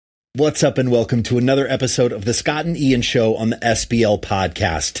What's up and welcome to another episode of the Scott and Ian Show on the SBL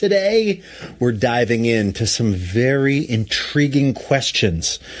podcast. Today, we're diving into some very intriguing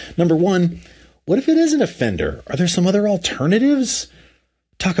questions. Number one, what if it isn't a Fender? Are there some other alternatives?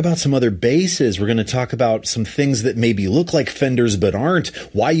 Talk about some other basses. We're going to talk about some things that maybe look like Fenders but aren't,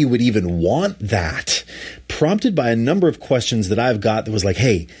 why you would even want that. Prompted by a number of questions that I've got that was like,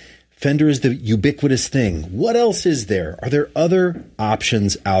 hey, Fender is the ubiquitous thing. What else is there? Are there other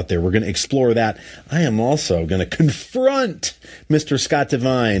options out there? We're going to explore that. I am also going to confront Mr. Scott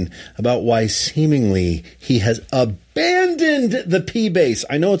Devine about why seemingly he has abandoned the P-bass.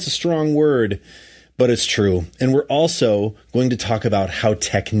 I know it's a strong word, but it's true. And we're also going to talk about how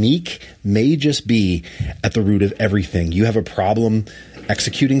technique may just be at the root of everything. You have a problem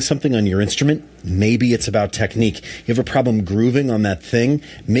executing something on your instrument, maybe it's about technique. You have a problem grooving on that thing,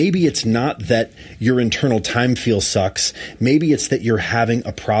 maybe it's not that your internal time feel sucks, maybe it's that you're having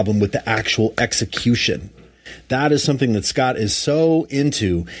a problem with the actual execution. That is something that Scott is so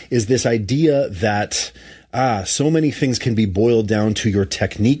into, is this idea that so many things can be boiled down to your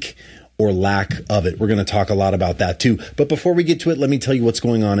technique or lack of it. We're going to talk a lot about that too. But before we get to it, let me tell you what's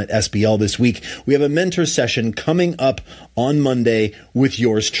going on at SBL this week. We have a mentor session coming up on Monday with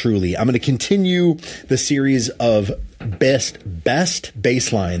yours truly. I'm going to continue the series of best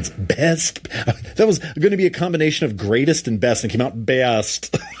bass lines. That was going to be a combination of greatest and best, and it came out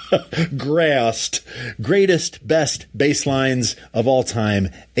best. Greatest, best bass lines of all time,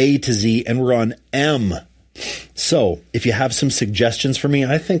 A to Z, and we're on M. So if you have some suggestions for me,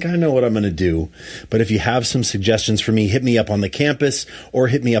 I think I know what I'm going to do. But if you have some suggestions for me, hit me up on the campus or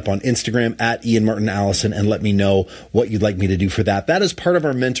hit me up on Instagram at Ian Martin Allison and let me know what you'd like me to do for that. That is part of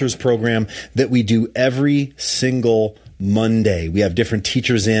our mentors program that we do every single Monday. We have different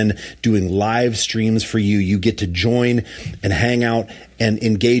teachers in doing live streams for you. You get to join and hang out and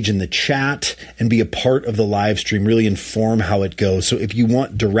engage in the chat and be a part of the live stream, really inform how it goes. So if you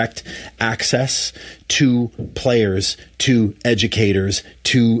want direct access to players, to educators,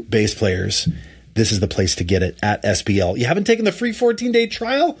 to bass players, this is the place to get it at SBL. You haven't taken the free 14-day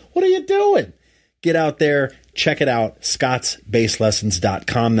trial? What are you doing? Get out there, check it out,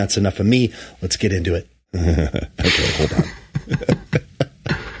 scottsbasslessons.com. That's enough of me. Let's get into it. Okay, hold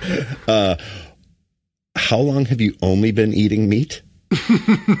on. How long have you only been eating meat? Wait a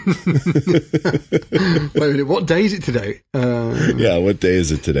minute, what day is it today? Yeah, what day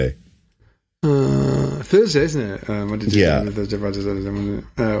is it today? Thursday, isn't it? Monday, Tuesday, yeah. Wednesday, Thursday, Friday, Saturday, Monday.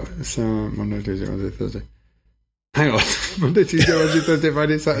 So Monday, Tuesday, Wednesday, Thursday. Hang on. Monday, Tuesday, Wednesday, Thursday,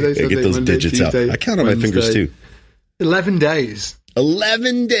 Friday, Saturday, Sunday, get those Monday, digits Tuesday, out. I count on my fingers too. 11 days.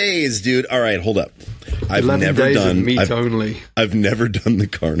 11 days, dude. All right, hold up. I've 11 never days done of meat only. I've never done the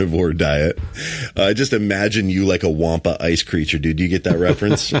carnivore diet. Just imagine you like a Wampa ice creature, dude. Do you get that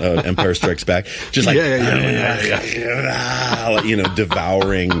reference? Empire Strikes Back. Just like, you know,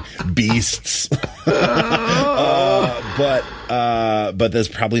 devouring beasts. But that's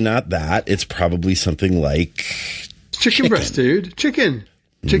probably not that. It's probably something like chicken breast, dude. Chicken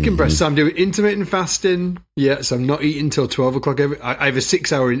breast. So I'm doing intermittent fasting. Yeah, so I'm not eating until 12 o'clock. I have a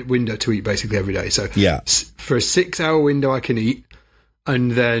 6-hour window to eat basically every day. So yeah, for a 6-hour window I can eat,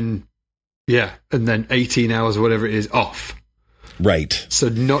 and then 18 hours or whatever it is off. Right. So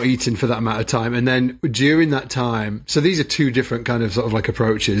not eating for that amount of time. And then during that time, so these are two different kind of sort of like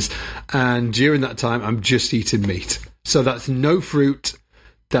approaches. And during that time, I'm just eating meat. So that's no fruit,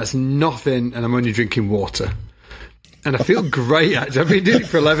 that's nothing, and I'm only drinking water. And I feel great, actually. I've been doing it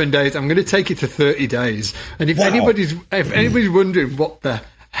for 11 days. I'm going to take it to 30 days. And if anybody's wondering what the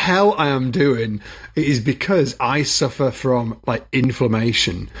hell I am doing, it is because I suffer from like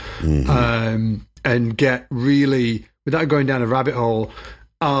inflammation, and get really, without going down a rabbit hole,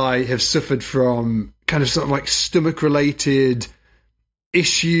 I have suffered from kind of sort of like stomach related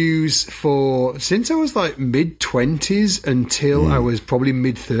issues since I was like mid-20s until I was probably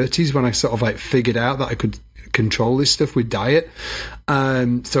mid-30s, when I sort of like figured out that I could control this stuff with diet.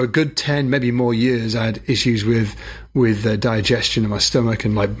 So a good 10, maybe more years, I had issues with digestion in my stomach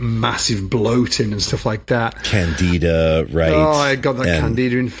and like massive bloating and stuff like that. Candida, right? Oh, I got that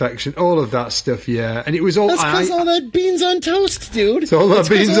Candida infection, all of that stuff, yeah. And it was all... That's because all that beans on toast, dude. It's all that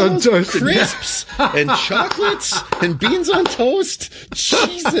beans on toast. Crisps and chocolates and beans on toast.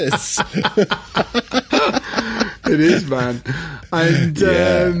 Jesus. It is, man. And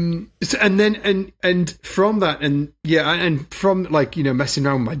so, and from that, and from like, you know, messing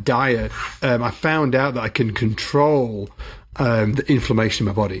around with my diet, I found out that I can control the inflammation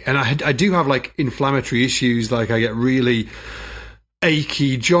in my body. And I do have like inflammatory issues. Like I get really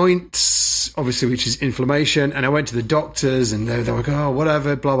achy joints, obviously, which is inflammation. And I went to the doctors, and they were like, "Oh,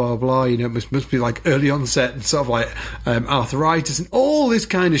 whatever, blah blah blah." You know, it must be like early onset and sort of like arthritis and all this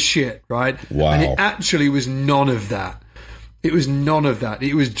kind of shit, right? Wow. And it actually was none of that. It was none of that.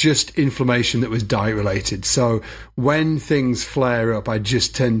 It was just inflammation that was diet related. So when things flare up, I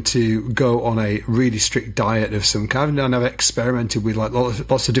just tend to go on a really strict diet of some kind. And I've experimented with like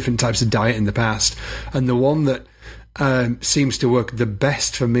lots of different types of diet in the past, and the one that seems to work the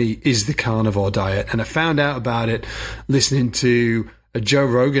best for me is the carnivore diet. And I found out about it listening to a Joe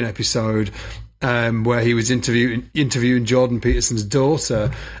Rogan episode where he was interviewing Jordan Peterson's daughter,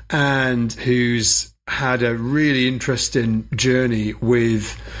 and who's had a really interesting journey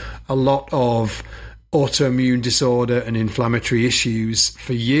with a lot of autoimmune disorder and inflammatory issues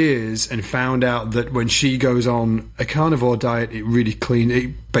for years, and found out that when she goes on a carnivore diet, it really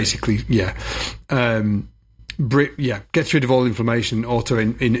gets rid of all inflammation,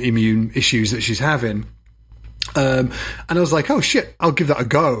 autoimmune issues that she's having. And I was like, oh shit, I'll give that a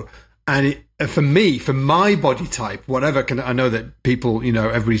go. And for me, for my body type, whatever, I know that people, you know,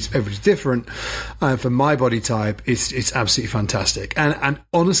 everybody's different. For my body type, it's absolutely fantastic. And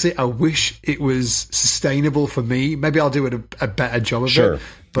honestly, I wish it was sustainable for me. Maybe I'll do a better job of it.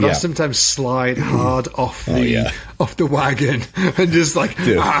 But I sometimes slide hard off the wagon and just like,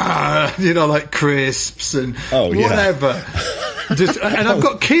 like crisps and whatever. And I've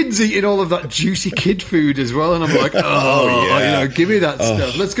got kids eating all of that juicy kid food as well, and I'm like, give me that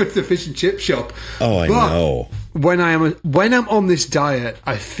stuff. Let's go to the fish and chip shop. I know. When I'm on this diet,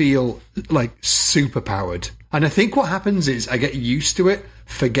 I feel like super powered, and I think what happens is I get used to it,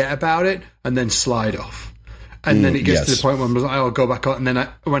 forget about it, and then slide off, and then it gets to the point where I'm like, I'll go back on, and then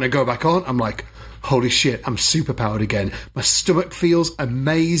when I go back on, I'm like, holy shit, I'm super powered again. My stomach feels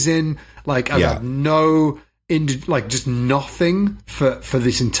amazing. Like I've had just nothing for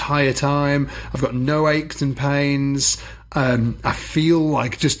this entire time. I've got no aches and pains. I feel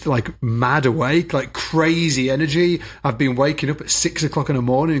like just like mad awake, like crazy energy. I've been waking up at 6 o'clock in the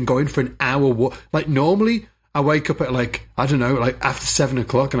morning and going for an hour walk. Like normally I wake up at like, I don't know, like after 7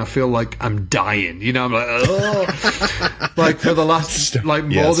 o'clock, and I feel like I'm dying. You know, I'm like, oh. Like for the last more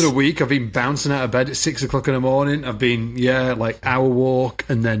than a week, I've been bouncing out of bed at 6 o'clock in the morning. I've been like hour walk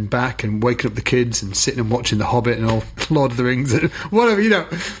and then back and waking up the kids and sitting and watching The Hobbit and all Lord of the Rings and whatever. You know,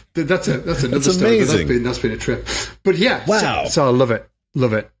 that's another story. Amazing. That's been a trip. But yeah, wow. So I love it.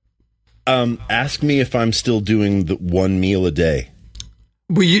 Love it. Ask me if I'm still doing the one meal a day.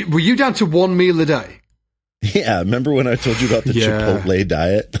 Were you down to one meal a day? Yeah, remember when I told you about the Chipotle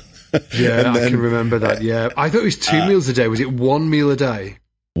diet? Yeah, I can remember that, yeah. I thought it was 2 meals a day. Was it 1 meal a day?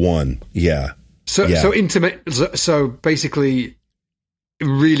 One, yeah. So so basically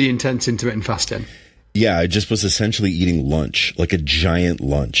really intense intermittent fasting. Yeah, I just was essentially eating lunch, like a giant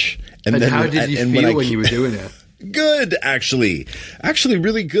lunch. And then how did you feel when you were doing it? Good, actually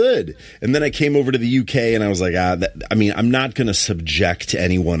really good. And then I came over to the UK and I was like, I'm not going to subject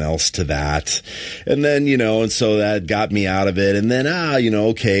anyone else to that. And then, and so that got me out of it. And then,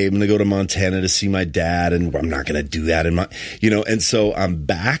 okay, I'm going to go to Montana to see my dad, and I'm not going to do that and so I'm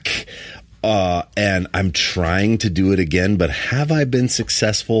back. And I'm trying to do it again, but have I been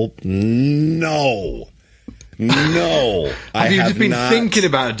successful? No. Have you just been thinking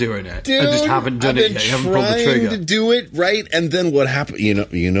about doing it? Dude, and just haven't done it yet. You haven't pulled the trigger. To do it right, and then what happened?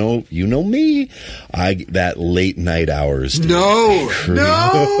 You know me. That late night hours. Dude. No.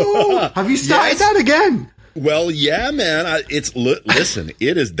 Have you started that again? Well, yeah, man. Listen.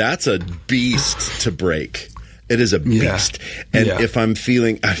 That's a beast to break. It is a beast. And if I feel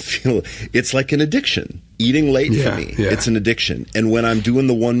it's like an addiction. Eating late for me, it's an addiction. And when I'm doing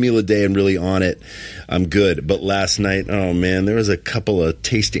the one meal a day and really on it, I'm good. But last night, oh man, there was a couple of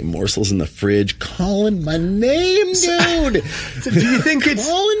tasty morsels in the fridge calling my name, dude. So do you think it's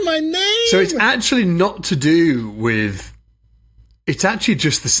calling my name? So it's actually not to do with. It's actually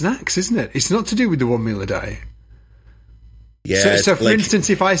just the snacks, isn't it? It's not to do with the 1 meal a day. Yeah. So for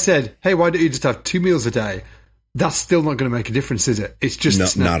instance, if I said, "Hey, why don't you just have 2 meals a day?" That's still not going to make a difference, is it? It's just the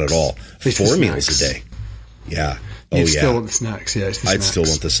snacks. Not at all. It's 4 meals a day. Yeah. You'd still want the snacks. Yeah, I'd still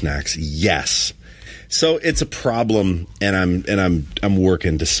want the snacks. Yes. So it's a problem, and I'm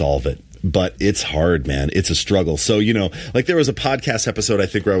working to solve it. but it's hard, man. It's a struggle. So, like there was a podcast episode, I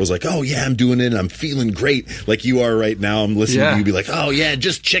think, where I was like, oh yeah, I'm doing it and I'm feeling great. Like you are right now. I'm listening to you be like, oh yeah,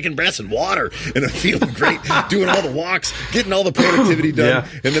 just chicken breasts and water. And I'm feeling great, doing all the walks, getting all the productivity done.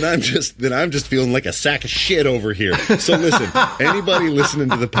 And then I'm just feeling like a sack of shit over here. So listen, anybody listening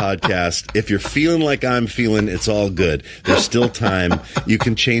to the podcast, if you're feeling like I'm feeling, it's all good. There's still time. You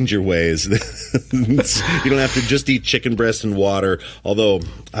can change your ways. You don't have to just eat chicken breast and water. Although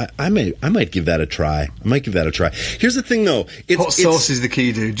I might give that a try. Here's the thing, though. Hot sauce is the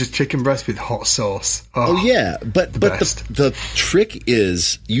key, dude. Just chicken breast with hot sauce. Oh yeah, but the trick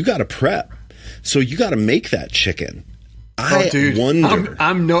is you got to prep. So you got to make that chicken. Dude, wonder.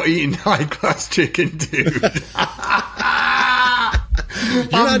 I'm not eating high class chicken, dude. You're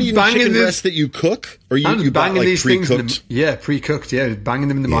not eating chicken breast that you cook, or you bang these pre-cooked? Things pre-cooked. Yeah, banging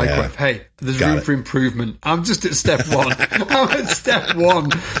them in the microwave. Hey, there's room for improvement. I'm just at step one. I'm at step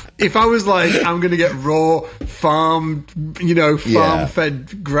one. If I was like, I'm going to get raw farm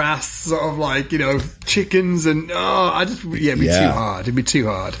fed grass, sort of like chickens, and it'd be too hard. It'd be too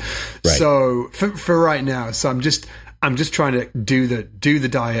hard. Right. So for right now, I'm just trying to do the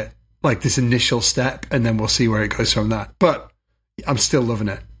diet, like this initial step, and then we'll see where it goes from that. But I'm still loving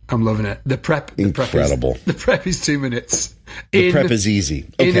it. I'm loving it. The prep, incredible. The prep is 2 minutes. The prep is easy.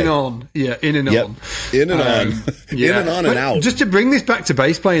 Okay. In and on. Yeah, in and on. In and on. In and on and out. Just to bring this back to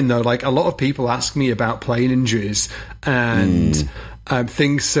bass playing, though, like a lot of people ask me about playing injuries and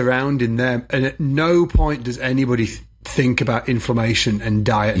things surrounding them. And at no point does anybody think about inflammation and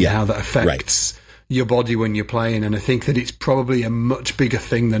diet and how that affects your body when you're playing. And I think that it's probably a much bigger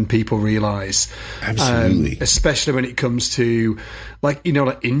thing than people realize. Absolutely. Especially when it comes to like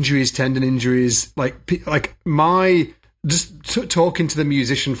injuries, tendon injuries, talking to the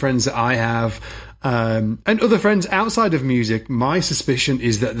musician friends that I have, and other friends outside of music, my suspicion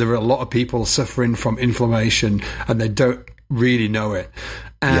is that there are a lot of people suffering from inflammation and they don't really know it.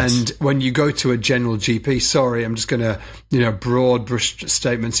 And when you go to a general GP, sorry, I'm just going to, broad brush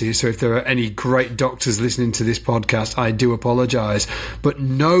statements here. So if there are any great doctors listening to this podcast, I do apologize. But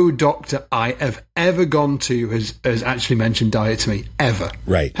no doctor I have ever gone to has actually mentioned diet to me, ever.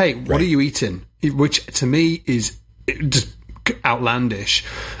 Right. Hey, what are you eating? Which to me is just outlandish.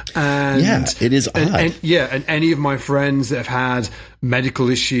 And it is odd. And any of my friends that have had medical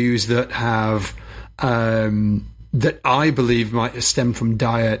issues that have, that I believe might have stemmed from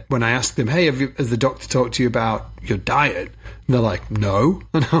diet. When I ask them, hey, has the doctor talked to you about your diet? And they're like, no.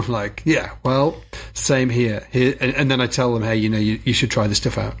 And I'm like, yeah, well, same here. And then I tell them, hey, you should try this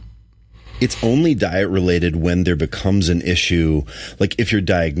stuff out. It's only diet related when there becomes an issue. Like if you're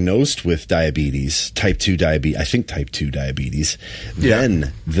diagnosed with diabetes, type 2 diabetes,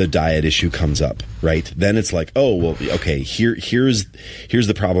 then the diet issue comes up, right? Then it's like, oh, well, okay, here's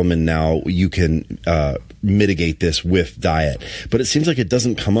the problem. And now you can, mitigate this with diet. But it seems like it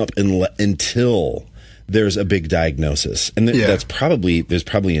doesn't come up until there's a big diagnosis, and there's probably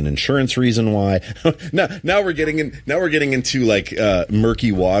an insurance reason why. now we're getting into like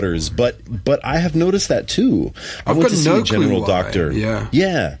murky waters, but I have noticed that too. I went to see a general doctor.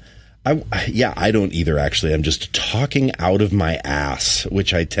 I don't either, actually. I'm just talking out of my ass,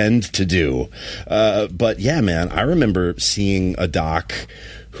 which I tend to do. But yeah, man, I remember seeing a doc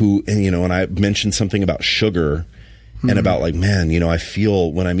who, and I mentioned something about sugar. And about like, man, I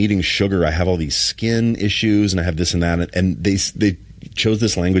feel when I'm eating sugar, I have all these skin issues and I have this and that. And they chose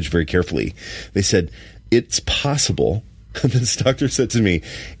this language very carefully. They said, it's possible. This doctor said to me,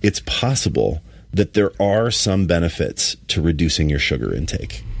 it's possible that there are some benefits to reducing your sugar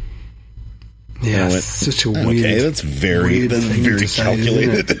intake. Yeah, such a weird. Okay, that's very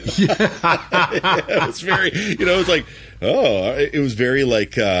calculated. It's very, it's like, it was very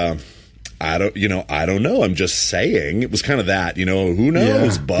like, I don't know. I'm just saying. It was kind of that, who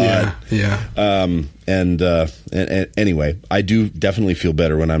knows? And anyway, I do definitely feel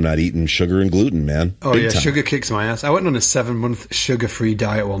better when I'm not eating sugar and gluten, man. Oh, big time. Sugar kicks my ass. I went on a 7-month sugar-free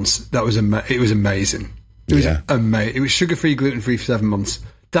diet once. That was it was amazing. It was amazing. It was sugar-free, gluten-free for 7 months.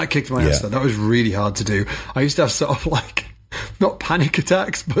 That kicked my ass. That was really hard to do. I used to have sort of like, not panic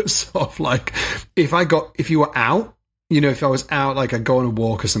attacks, but sort of like, if you were out, if I was out, like I'd go on a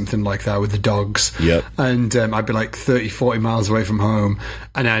walk or something like that with the dogs, and I'd be like 30, 40 miles away from home,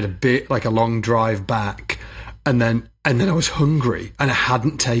 and I had a long drive back, and then I was hungry, and I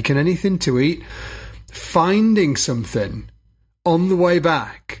hadn't taken anything to eat. Finding something on the way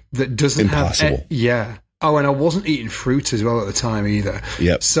back that doesn't impossible. Oh, and I wasn't eating fruit as well at the time either.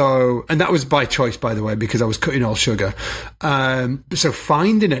 Yep. So, and that was by choice, by the way, because I was cutting all sugar. So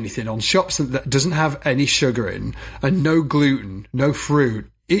finding anything on shops that doesn't have any sugar in and no gluten, no fruit,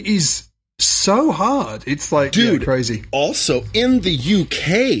 it is so hard. It's like, dude, crazy. Also, in the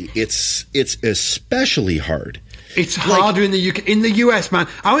UK, it's especially hard. It's harder in the UK. In the US, man.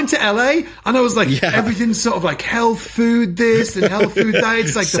 I went to LA and I was like, everything's sort of like health food this and health food that.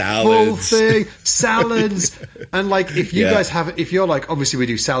 It's like the full thing. Salads. And like, if you guys have, if you're like, obviously we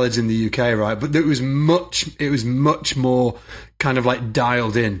do salads in the UK, right? But it was much more kind of like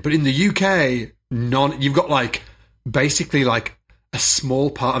dialed in. But in the UK, you've got like, basically like, a small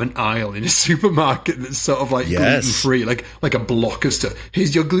part of an aisle in a supermarket that's sort of like gluten-free, like a block of stuff.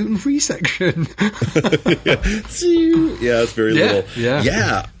 Here's your gluten-free section. It's very little.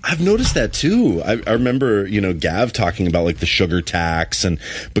 Yeah, I've noticed that tay. I remember, Gav talking about like the sugar tax and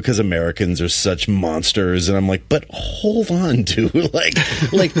because Americans are such monsters. And I'm like, but hold on, dude. Like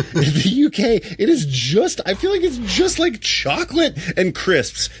the UK, it is just, I feel like it's just like chocolate and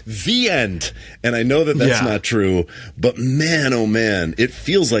crisps. The end. And I know that that's not true, but man, oh man. It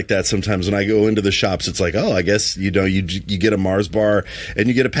feels like that sometimes when I go into the shops. It's like, oh, I guess, you get a Mars bar and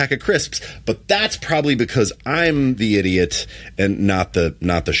you get a pack of crisps. But that's probably because I'm the idiot and not the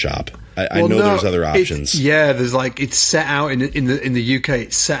shop. I know there's other options. There's like, it's set out in the UK,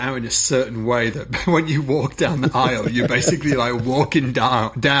 it's set out in a certain way that when you walk down the aisle, you're basically like walking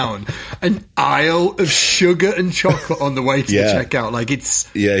down an aisle of sugar and chocolate on the way to the checkout. Like it's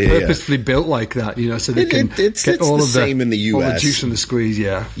purposefully built like that, so they can it's all the of same in the US. All the juice and the squeeze,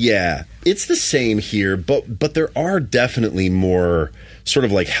 Yeah, it's the same here, but there are definitely more sort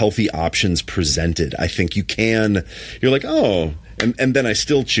of like healthy options presented. I think you're like, oh, and then I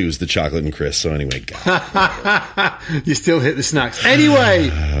still choose the chocolate and crisp. So anyway, you still hit the snacks. Anyway,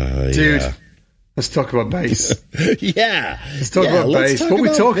 dude, let's talk about bass. Let's talk about bass. What we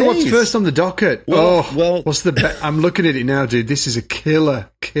talking about first on the docket? Well, what's the I'm looking at it now, dude. This is a killer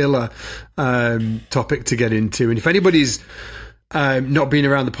topic to get into. And if anybody's not been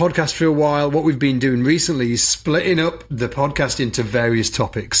around the podcast for a while, what we've been doing recently is splitting up the podcast into various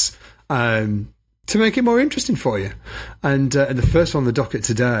topics to make it more interesting for you. And the first one on the docket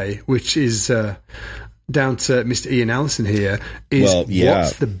today, which is down to Mr. Ian Allison here, is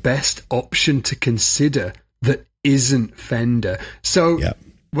what's the best option to consider that isn't Fender? So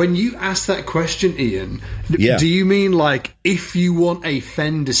when you ask that question, Ian, do you mean like if you want a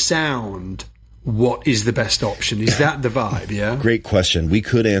Fender sound, what is the best option? Is that the vibe? Yeah. Great question. We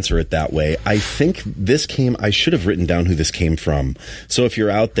could answer it that way. I think I should have written down who this came from. So if you're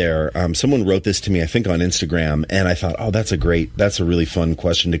out there, someone wrote this to me, I think on Instagram, and I thought, oh, that's a really fun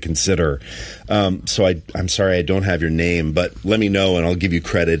question to consider. So I'm sorry I don't have your name, but let me know and I'll give you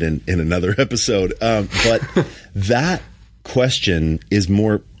credit in another episode. But that question is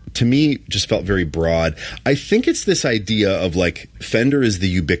more, to me, just felt very broad. I think it's this idea of like Fender is the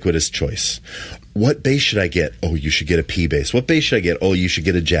ubiquitous choice. What bass should I get? Oh, you should get a P bass. What bass should I get? Oh, you should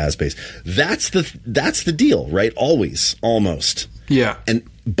get a jazz bass. That's the deal, right? Always, almost. Yeah.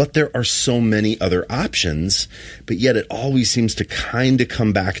 But there are so many other options, but yet it always seems to kind of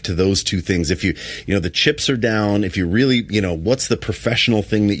come back to those two things. If the chips are down, if you really, what's the professional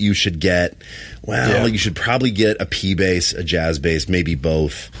thing that you should get? Well, you should probably get a P bass, a jazz bass, maybe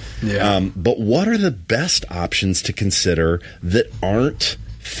both. Yeah. But what are the best options to consider that aren't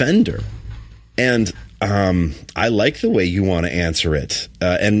Fender? And I like the way you want to answer it.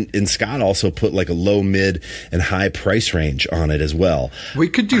 And Scott also put like a low, mid, and high price range on it as well. We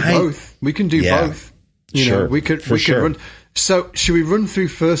could do both. We can do both. We could run. So should we run through,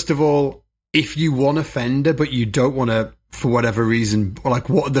 first of all, if you want a Fender, but you don't want to, for whatever reason, like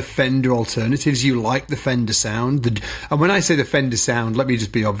what are the Fender alternatives? You like the Fender sound. And when I say the Fender sound, let me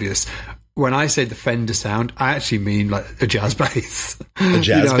just be obvious. When I say the Fender sound, I actually mean like a jazz bass. A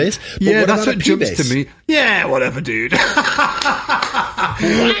jazz bass? But that's what jumps to me. Yeah, whatever, dude. What?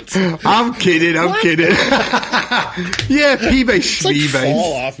 I'm kidding. Yeah, P bass, Shmee bass.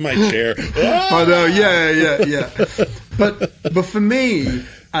 Fall off my chair. I know. Yeah. But for me,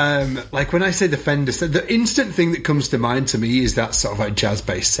 like when I say the Fender, the instant thing that comes to mind to me is that sort of like jazz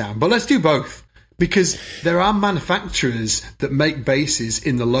bass sound. But let's do both. Because there are manufacturers that make basses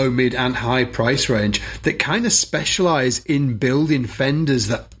in the low, mid, and high price range that kind of specialize in building Fenders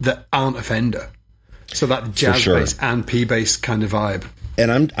that aren't a Fender. So that jazz bass and P bass kind of vibe.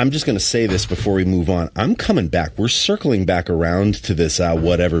 And I'm just going to say this before we move on. I'm coming back. We're circling back around to this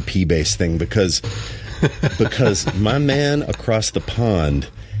whatever P bass thing because my man across the pond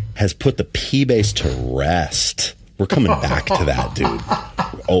has put the P bass to rest. We're coming back to that, dude.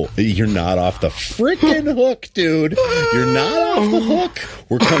 Oh, you're not off the freaking hook, dude. You're not off the hook.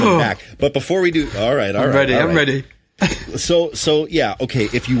 We're coming back. But before we do, all right. I'm ready. So yeah, okay.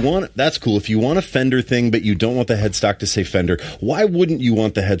 If you want, that's cool. If you want a Fender thing, but you don't want the headstock to say Fender, why wouldn't you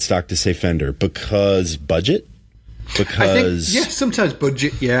want the headstock to say Fender? Because budget? Because I think, sometimes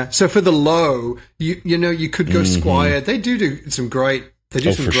budget. Yeah. So for the low, you could go Squier. They do some great. They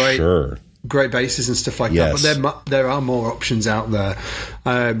do some great basses and stuff like that. But there are more options out there.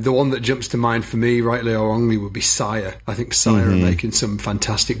 The one that jumps to mind for me, rightly or wrongly, would be Sire. I think Sire are making some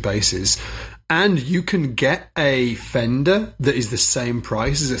fantastic basses. And you can get a Fender that is the same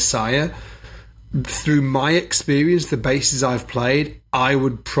price as a Sire. Through my experience, the basses I've played, I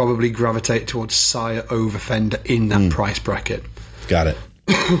would probably gravitate towards Sire over Fender in that price bracket. Got it.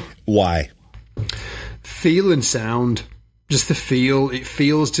 Why? Feel and sound. Just the feel. It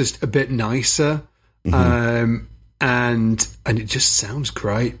feels just a bit nicer. And it just sounds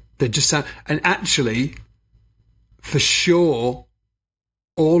great. They just sound... And actually, for sure...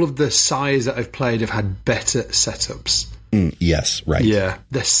 all of the Sires that I've played have had better setups. Yes, right. Yeah,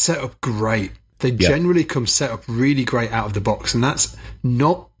 they're set up great. They generally come set up really great out of the box, and that's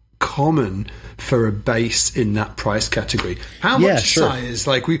not common for a bass in that price category. How much Sires?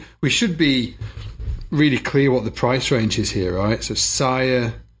 Like, we should be really clear what the price range is here, right? So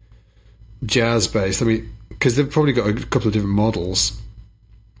Sire jazz bass. Because they've probably got a couple of different models.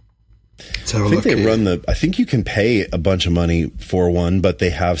 I think they run I think you can pay a bunch of money for one, but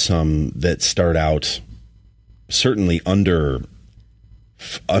they have some that start out certainly under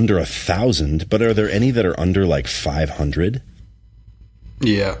 1,000. But are there any that are under like 500?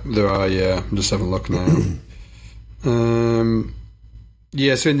 Yeah, there are. Yeah, I'm just having a look now. So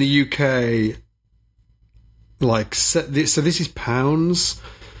in the UK, so this is pounds,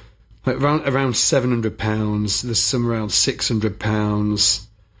 like around £700. There's some around £600.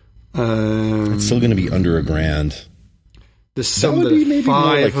 It's still going to be under $1,000. There's some that are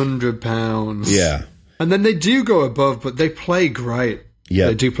 £500. Yeah. And then they do go above, but they play great. Yeah.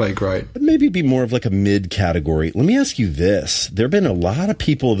 They do play great. But maybe be more of like a mid category. Let me ask you this. There have been a lot of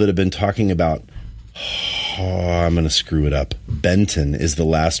people that have been talking about, I'm going to screw it up. Benton is the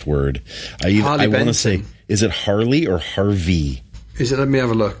last word. I want to say, is it Harley or Harvey? Let me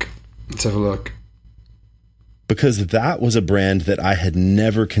have a look. Let's have a look. Because that was a brand that I had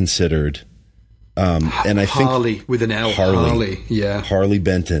never considered. And I think Harley with an L. Harley. Yeah. Harley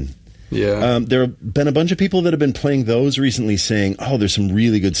Benton. Yeah. There have been a bunch of people that have been playing those recently saying, there's some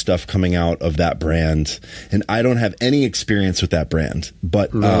really good stuff coming out of that brand. And I don't have any experience with that brand.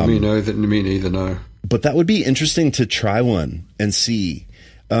 But no, me neither, no. But that would be interesting to try one and see.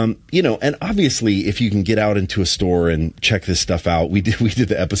 And obviously, if you can get out into a store and check this stuff out, we did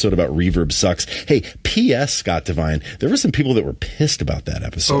the episode about reverb sucks. Hey, P.S. Scott Devine, there were some people that were pissed about that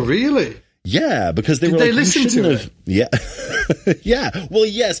episode. Oh, really? Yeah, because they were like, listen to it? Yeah, yeah. Well,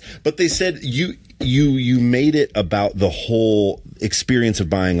 yes, but they said you made it about the whole experience of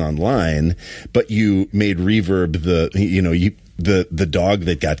buying online, but you made reverb the dog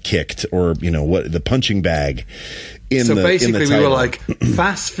that got kicked, or the punching bag. Basically, we were like,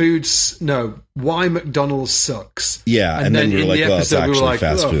 fast foods. No, why McDonald's sucks. Yeah, and then we were like, it's actually we were like,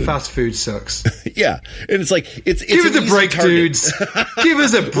 fast food sucks. Yeah, and it's like it's give us a break, dudes. Give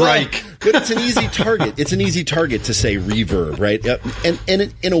us a break. But it's an easy target. It's an easy target to say reverb, right? And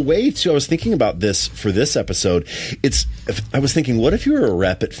in a way, too, I was thinking about this for this episode. I was thinking, what if you were a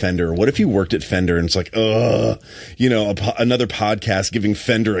rep at Fender? What if you worked at Fender and it's like, another podcast giving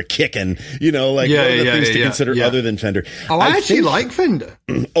Fender a kicking, one of the things to consider other than Fender. I actually like Fender.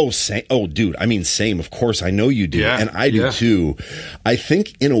 Dude. I mean, same. Of course, I know you do, and I do too. I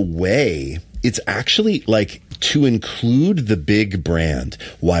think in a way, it's actually like to include the big brand.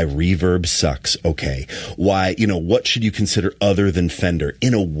 Why reverb sucks? Okay. Why, what should you consider other than Fender?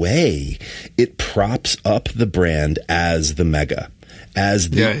 In a way, it props up the brand as the mega,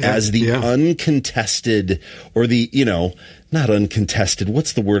 as the uncontested, or the, not uncontested.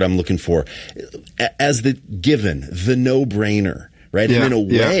 What's the word I'm looking for? As the given, the no-brainer, right? Yeah, and in a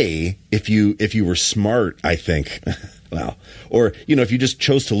way, if you were smart, I think, well, or, if you just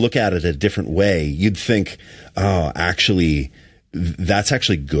chose to look at it a different way, you'd think, actually, that's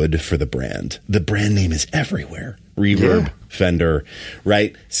actually good for the brand. The brand name is everywhere. Reverb, Fender,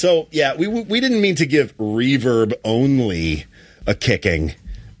 right? So, we didn't mean to give reverb only a kicking.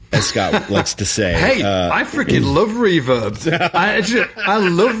 as Scott likes to say. Hey, I freaking love reverb. I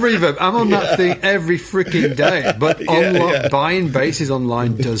love reverb. I'm on that thing every freaking day. But buying basses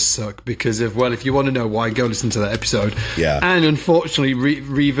online does suck because of, well, if you want to know why, go listen to that episode. Yeah. And unfortunately,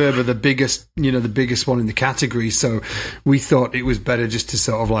 reverb are the biggest one in the category. So we thought it was better just to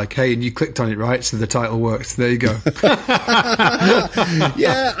sort of like, hey, and you clicked on it, right? So the title works. There you go.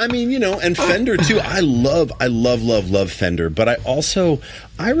 Yeah, I mean, and Fender too. I love Fender, but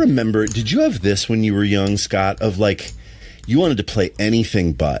I remember, did you have this when you were young, Scott, of like, you wanted to play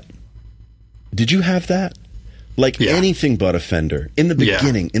anything but? Did you have that? Like anything but a Fender in the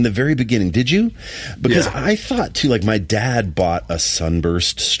beginning, in the very beginning, did you? Because I thought too, like my dad bought a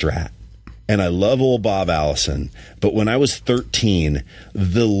Sunburst Strat. And I love old Bob Allison, but when I was 13,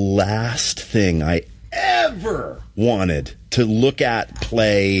 the last thing I ever wanted to look at,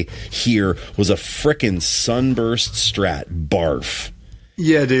 play, hear was a frickin' Sunburst Strat. Barf.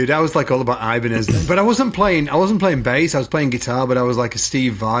 Yeah, dude, I was like all about Ibanez, but I wasn't playing bass. I was playing guitar, but I was like a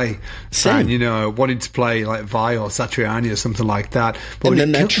Steve Vai fan, wanted to play like Vai or Satriani or something like that. But and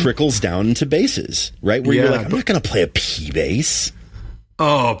then that trickles down into basses, right? Where you're like, I'm not going to play a P bass.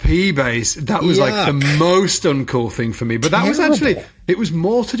 Oh, P-Bass. That was like the most uncool thing for me. But that was actually, it was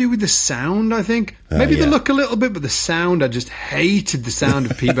more to do with the sound, I think. Maybe the look a little bit, but the sound, I just hated the sound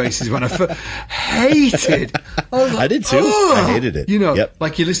of P-Basses when I first hated. I did too. I hated it.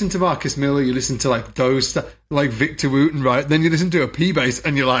 Like you listen to Marcus Miller, you listen to like those, like Victor Wooten, right? Then you listen to a P-Bass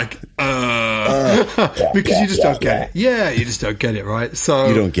and you're like, because you just don't get it. Yeah, you just don't get it, right? So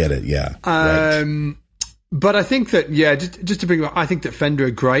you don't get it, yeah. Right. But I think that, just to bring up, I think that Fender are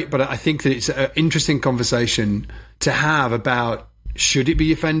great, but I think that it's an interesting conversation to have about should it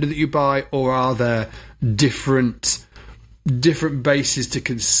be a Fender that you buy, or are there different basses to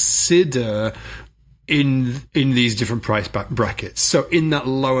consider in these different price brackets? So in that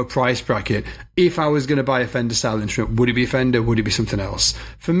lower price bracket, if I was going to buy a Fender style instrument, would it be a Fender? Would it be something else?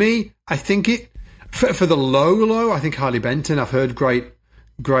 For me, I think for the low, I think Harley Benton, I've heard great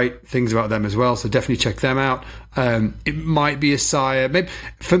things about them as well, so definitely check them out. It might be a Sire. Maybe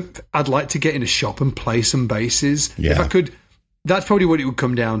I'd like to get in a shop and play some basses. If I could, that's probably what it would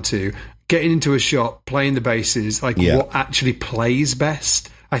come down to. Getting into a shop, playing the basses, what actually plays best.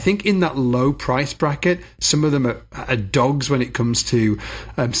 I think in that low price bracket, some of them are dogs when it comes to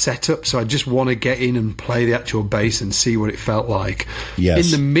setup. So I just want to get in and play the actual bass and see what it felt like. Yes.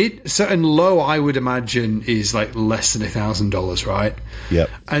 In the mid, and low, I would imagine is like less than $1,000, right? Yep.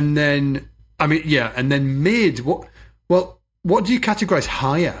 And then, and then mid. What do you categorize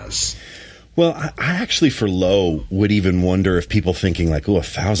high as? Well, I actually, for low, would even wonder if people thinking like, oh,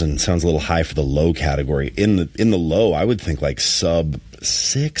 1,000 sounds a little high for the low category. In the low, I would think like sub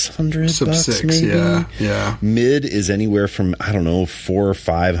 600 bucks, maybe. Yeah. Mid is anywhere from, I don't know, 400 or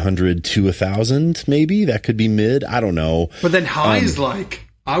 500 to 1,000, maybe. That could be mid. I don't know. But then high is like,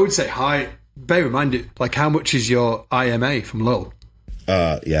 I would say high. Bear in mind, like, how much is your IMA from low?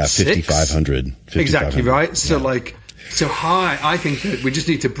 5,500. Exactly right. So So high, I think that we just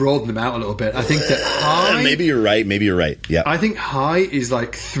need to broaden them out a little bit. I think that high... Maybe you're right. Yeah. I think high is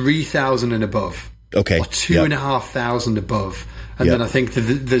like 3,000 and above. Okay. Or 2,500 above. And then I think that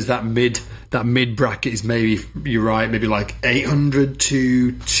there's that mid bracket is maybe, you're right, maybe like 800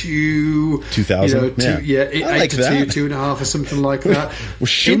 to 2,000. 8 like to that. 2.5 or something like that. We're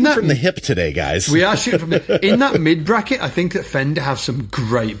shooting from the hip today, guys. We are shooting from in that mid bracket. I think that Fender have some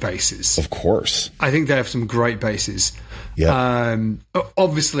great basses. Of course. I think they have some great basses. Yeah.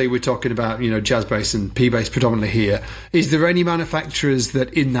 Obviously, we're talking about jazz bass and P bass predominantly here. Is there any manufacturers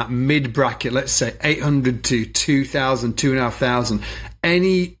that in that mid bracket, let's say 800 to 2,000, 2,500,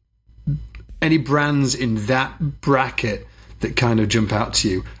 any brands in that bracket that kind of jump out to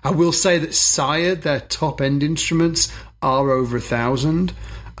you? I will say that Sire, their top end instruments are over 1,000,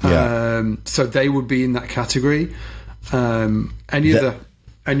 so they would be in that category. Any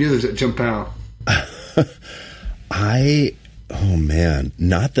others that jump out?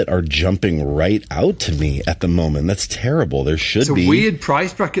 Not that are jumping right out to me at the moment. That's terrible. There should be. It's a weird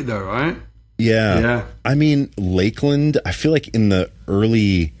price bracket though, right? Yeah. I mean, Lakeland, I feel like in the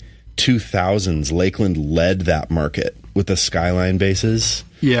early 2000s, Lakeland led that market with the Skyline basses.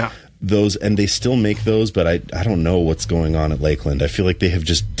 Yeah. Those, and they still make those, but I don't know what's going on at Lakeland. I feel like they have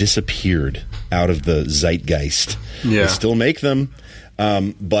just disappeared out of the zeitgeist. Yeah. They still make them.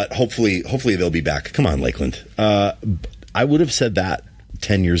 But hopefully they'll be back. Come on, Lakeland. I would have said that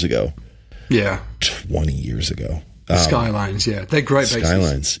 10 years ago. Yeah. 20 years ago. Skylines, yeah. They're great basses.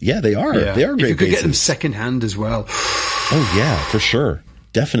 Skylines. Yeah, they are. Yeah. They are great basses. If you could get them secondhand as well. Oh, yeah, for sure.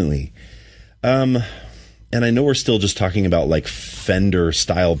 Definitely. and I know we're still just talking about like Fender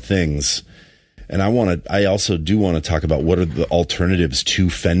styled things. And I also do want to talk about what are the alternatives to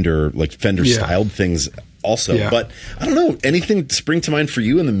Fender, like Fender styled things also. Yeah. But I don't know, anything spring to mind for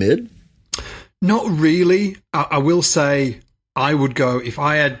you in the mid? Not really. I will say I would go, if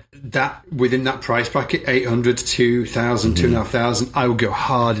I had that within that price bracket, 800 to 2,000, 2,500, I would go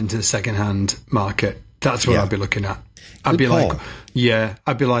hard into the secondhand market. That's what I'd be looking at. I'd be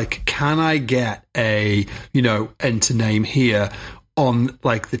like, can I get a, enter name here on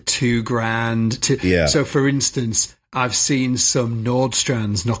like the $2,000 So for instance, I've seen some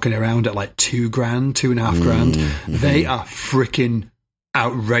Nordstrands knocking around at like $2,000, $2,500. They are freaking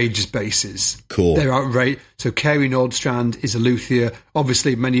outrageous basses. Cool. They're outrageous. So Kerry Nordstrand is a luthier.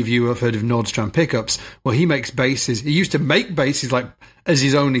 Obviously, many of you have heard of Nordstrand pickups. Well, he makes basses. He used to make basses like as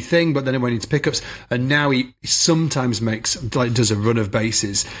his only thing, but then it went into pickups, and now he sometimes does a run of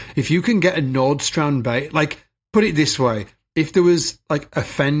basses. If you can get a Nordstrand bass, like put it this way. If there was like a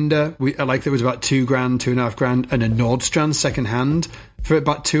Fender, like there was about $2,000, $2,500, and a Nordstrand second hand for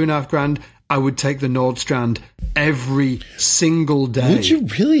about $2,500, I would take the Nordstrand every single day. Would you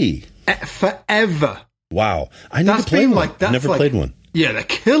really? Forever. Wow. I need to play one. I've never played one. Yeah, they're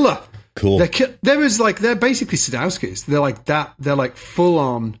killer. Cool. They're basically Sadowskis. They're like that. They're like full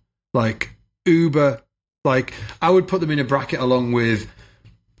on, like uber. Like I would put them in a bracket along with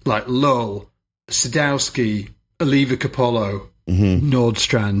like Lull, Sadowski, Oliva Capolo,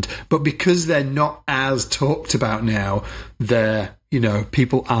 Nordstrand, but because they're not as talked about now,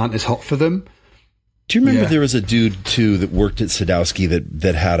 people aren't as hot for them. Do you remember there was a dude too that worked at Sadowski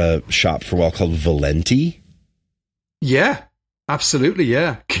that had a shop for a while called Valenti? Yeah. Absolutely,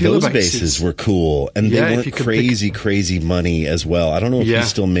 yeah. Killer Those basses were cool, and they weren't crazy money as well. I don't know if he's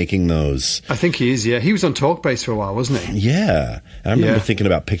still making those. I think he is, yeah. He was on Talk Bass for a while, wasn't he? Yeah. I remember thinking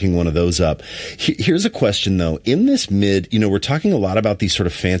about picking one of those up. Here's a question, though. In this mid, we're talking a lot about these sort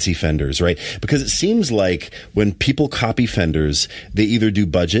of fancy Fenders, right? Because it seems like when people copy Fenders, they either do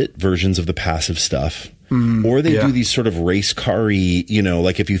budget versions of the passive stuff, or they do these sort of race car-y,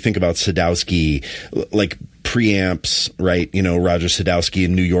 like if you think about Sadowski, like preamps, right? Roger Sadowski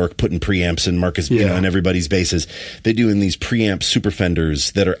in New York putting preamps in Marcus, in everybody's basses. They do in these preamp super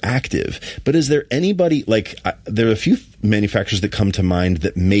Fenders that are active. But is there anybody, there are a few manufacturers that come to mind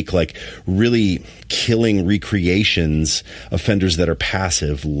that make like really killing recreations of Fenders that are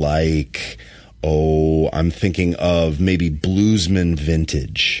passive, like, I'm thinking of maybe Bluesman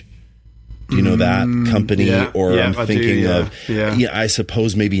Vintage. Do you know that company? I'm thinking of, I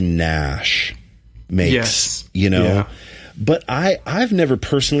suppose maybe Nash makes, But I've never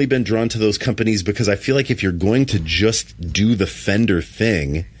personally been drawn to those companies because I feel like if you're going to just do the Fender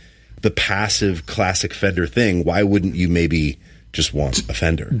thing, the passive classic Fender thing, why wouldn't you maybe just want a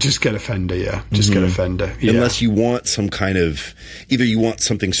Fender? Just get a Fender, yeah. Just get a Fender. Yeah. Unless you want some kind of, either you want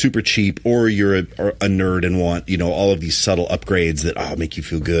something super cheap or you're a nerd and want, all of these subtle upgrades that make you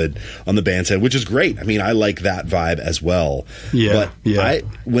feel good on the band side, which is great. I mean, I like that vibe as well. Yeah.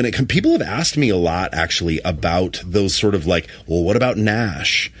 But people have asked me a lot actually about those sort of like, well, what about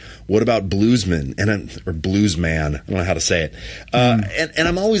Nash? What about Bluesman or Bluesman? I don't know how to say it. And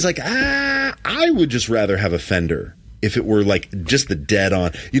I'm always like, I would just rather have a Fender. If it were like just the dead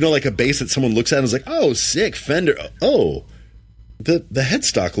on, like a bass that someone looks at and is like, oh, sick, Fender. Oh, the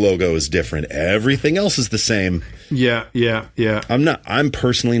headstock logo is different. Everything else is the same. Yeah. I'm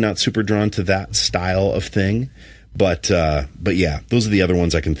personally not super drawn to that style of thing, but yeah, those are the other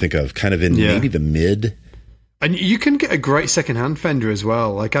ones I can think of, kind of in maybe the mid. And you can get a great secondhand Fender as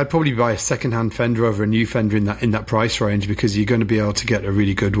well. Like I'd probably buy a secondhand Fender over a new Fender in that price range because you're going to be able to get a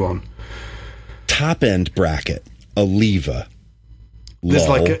really good one. Top end bracket. Oliva. There's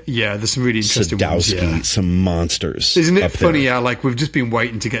there's some really interesting Sadowski, ones. Some monsters. Isn't it funny how we've just been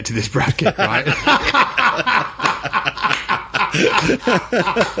waiting to get to this bracket, right?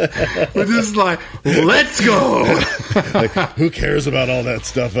 We're just like, let's go. Who cares about all that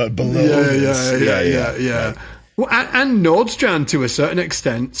stuff below? Yeah. Well, and Nordstrand to a certain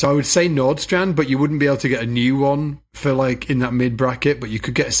extent. So I would say Nordstrand, but you wouldn't be able to get a new one for in that mid bracket, but you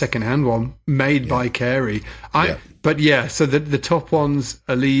could get a second-hand one made by Carey. But so the top ones,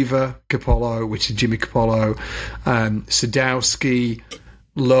 Oliva Capolo, which is Jimmy Capolo, Sadowski,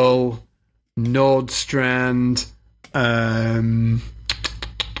 Lull, Nordstrand,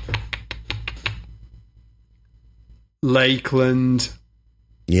 Lakeland.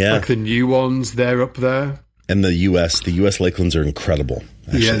 Yeah. Like the new ones, they're up there. And the US Lakelands are incredible.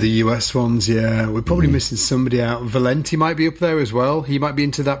 Actually. Yeah, the US ones, yeah. We're probably missing somebody out. Valenti might be up there as well. He might be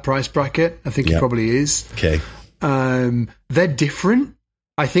into that price bracket. I think he probably is. Okay. They're different.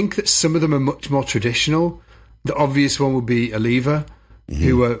 I think that some of them are much more traditional. The obvious one would be Oliva,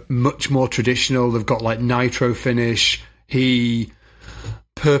 who are much more traditional. They've got like nitro finish. He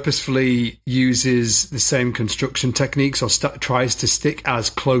purposefully uses the same construction techniques, or tries to stick as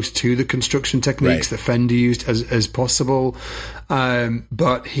close to the construction techniques that Fender used as possible.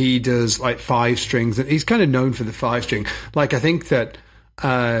 But he does like 5 strings, and he's kind of known for the 5 string. Like, I think that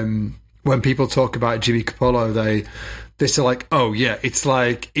when people talk about Jimmy Capullo, they say like, oh yeah, it's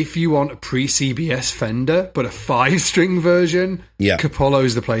like if you want a pre-CBS Fender but a 5-string version,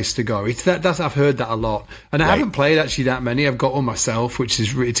 Capullo's the place to go. It's that's I've heard that a lot, and I haven't played actually that many. I've got one myself, which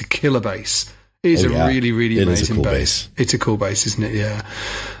is it's a killer bass. It's a really, really amazing cool bass. It's a cool bass, isn't it? Yeah.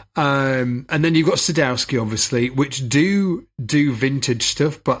 And then you've got Sadowski, obviously, which do vintage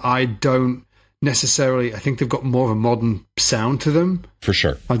stuff, but I don't necessarily. I think they've got more of a modern sound to them. For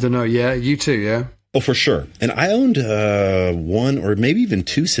sure. I don't know. Yeah, you too. Yeah. Oh, for sure. And I owned 1 or maybe even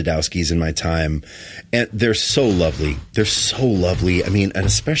 2 Sadowskis in my time, and they're so lovely. They're so lovely. I mean, and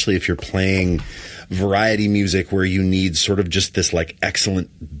especially if you're playing variety music where you need sort of just this like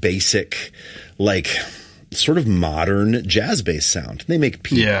excellent basic, like sort of modern jazz bass sound. They make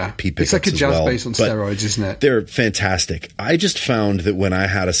P pickups. It's like a jazz well, bass on steroids, isn't it? They're fantastic. I just found that when I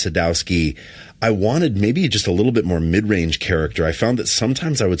had a Sadowski, I wanted maybe just a little bit more mid-range character. I found that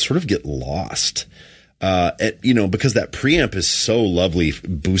sometimes I would sort of get lost. Because that preamp is so lovely,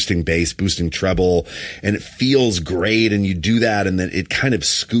 boosting bass, boosting treble, and it feels great. And you do that, and then it kind of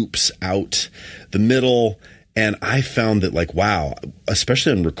scoops out the middle. And I found that, like, wow,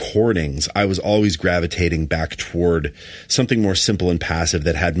 especially on recordings, I was always gravitating back toward something more simple and passive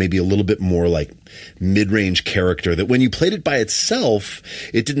that had maybe a little bit more like mid-range character, that when you played it by itself,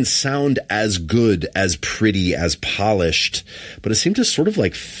 it didn't sound as good, as pretty, as polished, but it seemed to sort of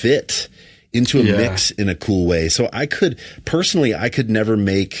like fit into a mix in a cool way. So I could never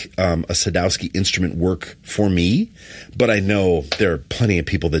make a Sadowski instrument work for me, but I know there are plenty of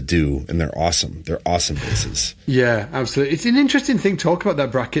people that do, and they're awesome. They're awesome basses. Yeah, absolutely. It's an interesting thing. Talk about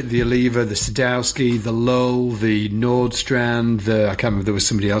that bracket: the Oliva, the Sadowski, the Lull, the Nordstrand. I can't remember. There was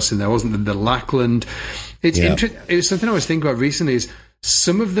somebody else in there, wasn't there? The Lackland. It's interesting. It's something I was thinking about recently. Is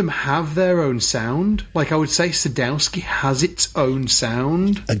some of them have their own sound. Like, I would say Sadowski has its own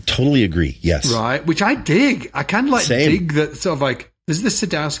sound. I totally agree, yes. Right, which I dig. I kind of like dig that sort of like, this is the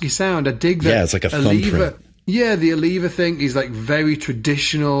Sadowski sound. I dig that. Yeah, it's like a thumbprint. Yeah, the Oliva thing is like very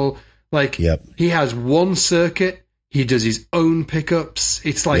traditional. Like, he has one circuit. He does his own pickups.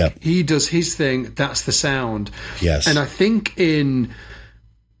 It's like he does his thing. That's the sound. Yes. And I think and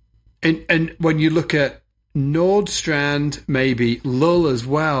when you look at Nordstrand, maybe Lull as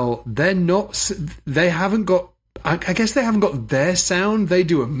well, they haven't got, I guess they haven't got their sound. They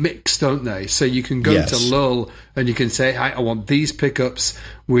do a mix, don't they? So you can go to Lull and you can say, I want these pickups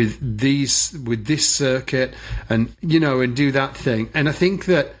with this circuit, and and do that thing. And I think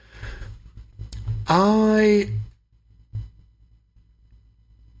that I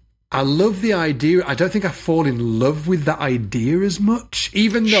love the idea. I don't think I fall in love with that idea as much,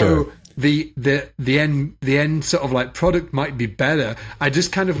 even though the end sort of like product might be better. I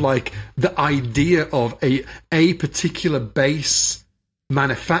just kind of like the idea of a particular bass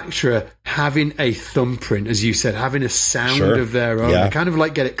manufacturer having a thumbprint, as you said, having a sound of their own. I kind of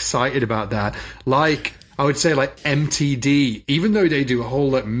like get excited about that. Like, I would say like MTD, even though they do a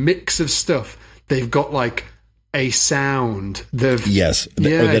whole like mix of stuff, they've got like a sound. That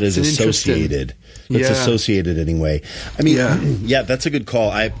is associated. It's associated anyway. I mean, that's a good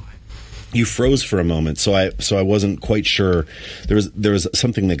call. You froze for a moment, so I wasn't quite sure. There was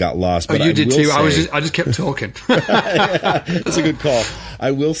something that got lost. But you did too. I just kept talking. That's a good call.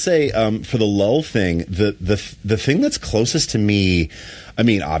 I will say, for the Lull thing, the thing that's closest to me, I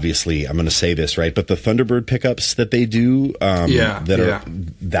mean, obviously, I'm going to say this, right? But the Thunderbird pickups that they do, that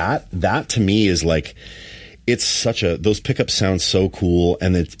to me is like, it's those pickups sound so cool,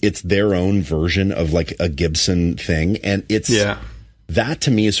 and it's their own version of like a Gibson thing, and it's that to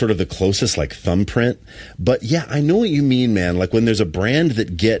me is sort of the closest like thumbprint. But yeah, I know what you mean, man. Like when there's a brand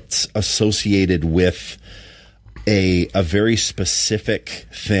that gets associated with a very specific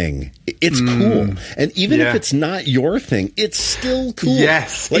thing, it's cool. And even if it's not your thing, it's still cool.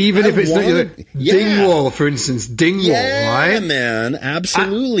 Yes, like, even if it's not Dingwall, for instance. Dingwall, right? Yeah, man,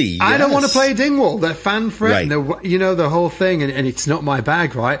 absolutely. I don't want to play Dingwall. They're fan-friend. They're, the whole thing, and it's not my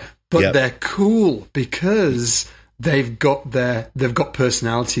bag, right? But they're cool because they've got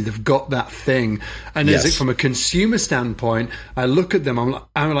personality, they've got that thing. And as it, from a consumer standpoint, I look at them, I'm like,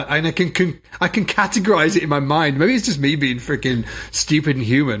 and I can categorize it in my mind. Maybe it's just me being freaking stupid and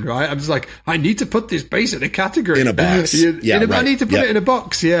human, right? I'm just like, I need to put this bass in a category, in a box. I need to put it in a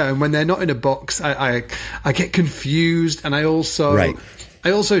box, and when they're not in a box, I get confused. And I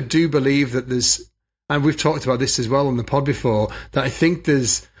also do believe that there's, and we've talked about this as well on the pod before, that I think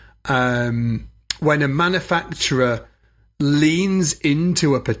there's when a manufacturer leans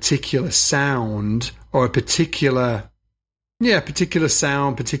into a particular sound or a particular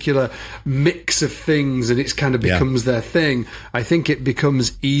sound, particular mix of things, and it's kind of becomes their thing, I think it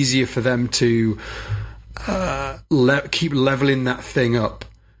becomes easier for them to keep leveling that thing up.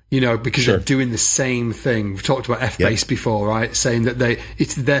 Because they're doing the same thing. We've talked about F-Bass before, right? Saying that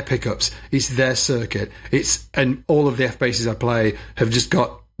it's their pickups, it's their circuit, and all of the F-Basses I play have just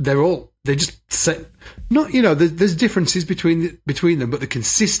got, there's differences between them, but the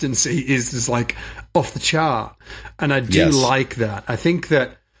consistency is just like off the chart. And I do like that. I think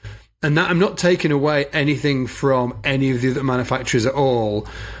that, and that I'm not taking away anything from any of the other manufacturers at all,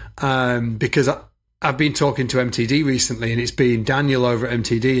 because I've been talking to MTD recently, and it's been Daniel over at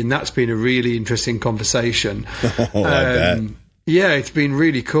MTD, and that's been a really interesting conversation. I bet. Yeah, it's been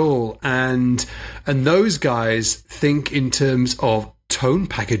really cool. And those guys think in terms of tone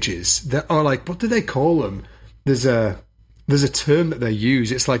packages that are like, what do they call them? There's a term that they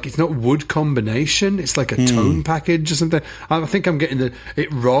use. It's like, it's not wood combination. It's like a tone package or something. I think I'm getting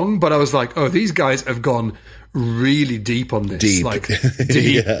it wrong, but I was like, oh, these guys have gone really deep on this. Deep. Like,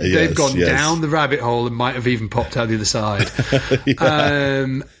 deep. They've gone down the rabbit hole and might have even popped out the other side.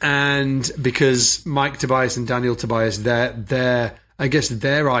 And because Mike Tobias and Daniel Tobias, their I guess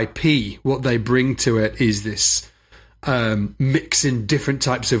their IP, what they bring to it is this mixing different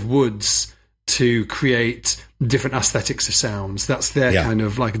types of woods to create different aesthetics of sounds. That's their kind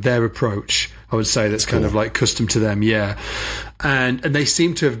of like their approach, I would say. That's kind of like custom to them, and they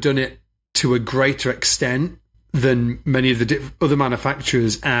seem to have done it to a greater extent than many of the other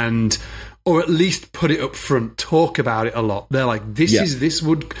manufacturers, or at least put it up front, talk about it a lot. They're like, this is this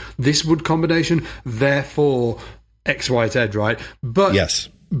wood combination, therefore XYZ, right?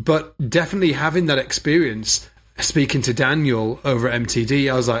 But definitely having that experience, speaking to Daniel over at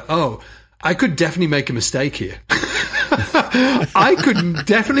MTD, I was like, oh, I could definitely make a mistake here. I could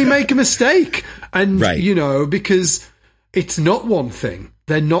definitely make a mistake. And, because it's not one thing.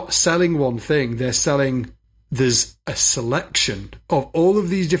 They're not selling one thing. They're selling, there's a selection of all of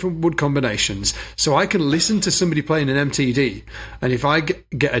these different wood combinations. So I can listen to somebody playing an MTD, and if I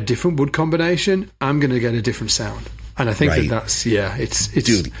get a different wood combination, I'm going to get a different sound. And I think that's it's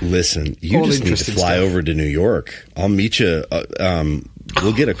dude, listen, you just need to fly over to New York. I'll meet you.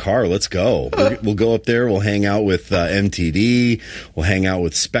 We'll get a car. Let's go. We'll go up there. We'll hang out with MTD. We'll hang out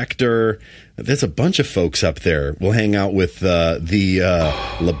with Spectre. There's a bunch of folks up there. We'll hang out with the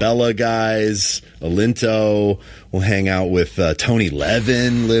Labella guys, Alinto. We'll hang out with Tony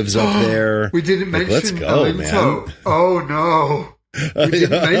Levin lives up there. We didn't mention let's go, Alinto. Man. Oh, no. We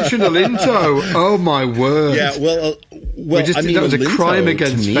didn't mention Alinto. Oh, my word. Yeah, well, that was a Alinto, crime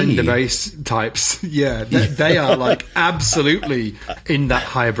against Fender bass types. Yeah, they are like absolutely in that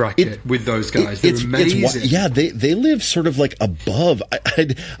high bracket with those guys. They're amazing. They live sort of like above.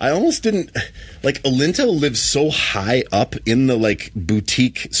 I almost didn't like Alinto lives so high up in the like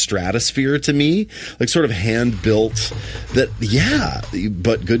boutique stratosphere to me, like sort of hand built.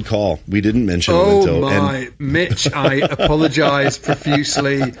 But good call. We didn't mention Alinto. Mitch, I apologize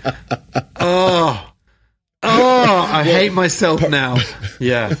profusely. I hate myself now.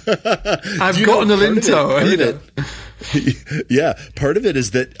 Yeah. I've got an Alinto. Part of it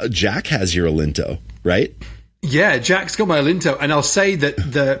is that Jack has your Alinto, right? Yeah, Jack's got my Alinto, and I'll say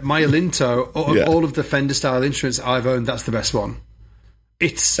that my Alinto, of all of the Fender style instruments I've owned, that's the best one.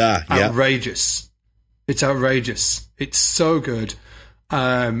 It's outrageous. It's outrageous. It's so good.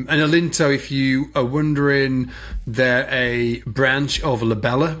 And Alinto, if you are wondering, they're a branch of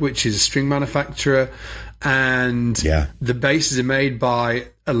Labella, which is a string manufacturer. And the basses are made by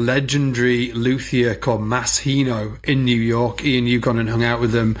a legendary luthier called Mas Hino in New York. Ian, you've gone and hung out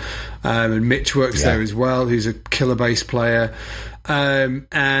with them. And Mitch works there as well, who's a killer bass player.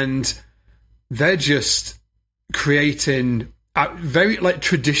 And they're just creating very like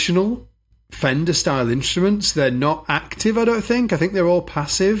traditional Fender style instruments. They're not active, I don't think. I think they're all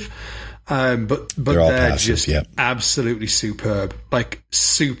passive. But they're passive, just absolutely superb. Like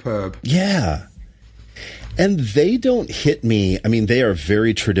superb. Yeah. And they don't hit me. I mean, they are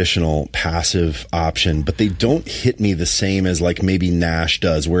very traditional passive option, but they don't hit me the same as like maybe Nash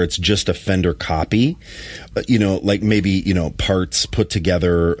does, where it's just a Fender copy, like maybe, parts put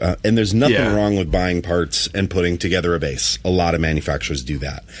together. And there's nothing wrong with buying parts and putting together a bass. A lot of manufacturers do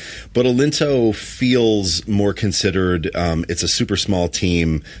that. But Alinto feels more considered. It's a super small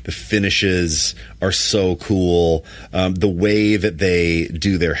team. The finishes are so cool. The way that they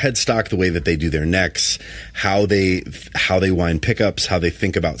do their headstock, the way that they do their necks, how they wind pickups, how they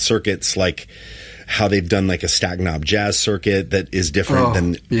think about circuits, like how they've done like a stack knob jazz circuit that is different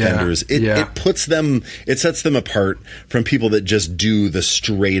than Fenders. It sets them apart from people that just do the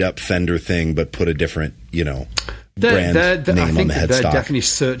straight up Fender thing, but put a different, brand name on the headstock. They're definitely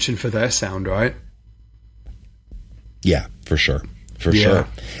searching for their sound, right? Yeah, for sure. Sure.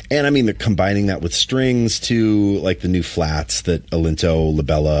 And I mean, they're combining that with strings too, like the new flats that Alinto,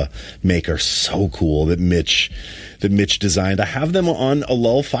 Labella make are so cool that Mitch designed. I have them on a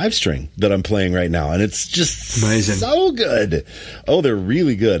Lull 5-string that I'm playing right now, and it's just amazing. So good. Oh, they're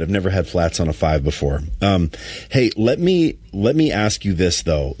really good. I've never had flats on a 5 before. Hey, let me ask you this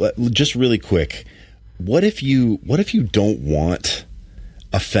though, just really quick. What if you don't want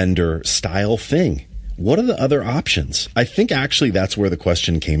a Fender style thing? What are the other options? I think actually that's where the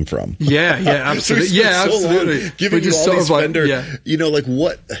question came from. Yeah, absolutely. Absolutely. Giving you all these Fender,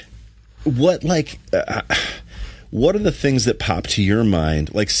 what are the things that pop to your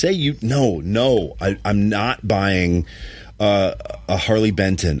mind? Like, say I'm not buying a Harley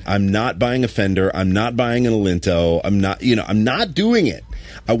Benton. I'm not buying a Fender. I'm not buying an Alinto. I'm not doing it.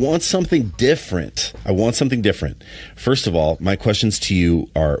 I want something different. First of all, my questions to you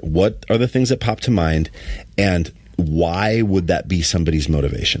are, what are the things that pop to mind, and why would that be somebody's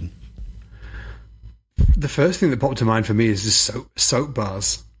motivation? The first thing that popped to mind for me is just soap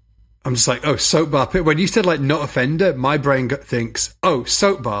bars. I'm just like, soap bar. When you said like not a Fender, my brain thinks,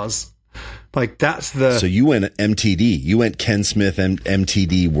 soap bars. Like that's the... So you went MTD. You went Ken Smith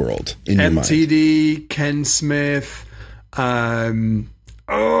MTD world in your mind. MTD, Ken Smith...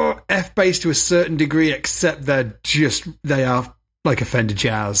 F-bass to a certain degree, except they are like a Fender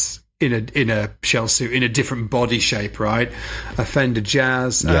Jazz in a shell suit, in a different body shape, right? A Fender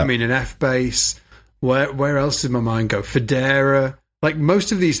Jazz, an F-bass. Where else did my mind go? Federa. Like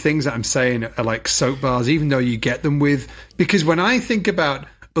most of these things that I'm saying are like soap bars, even though you get them because when I think about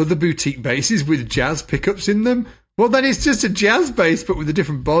other boutique basses with jazz pickups in them, well, then it's just a jazz bass, but with a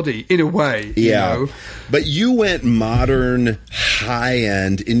different body, in a way. Yeah. But you went modern,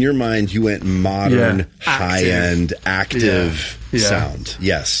 high-end. In your mind, you went modern, high-end, active sound.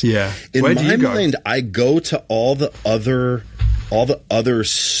 Yes. Yeah. In my mind, I go to all the other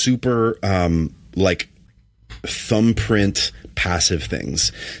super, thumbprint passive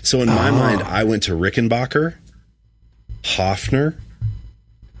things. So in my mind, I went to Rickenbacker, Hofner.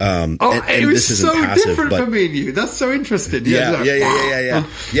 It was so passive, different for me and you. That's so interesting. Yeah.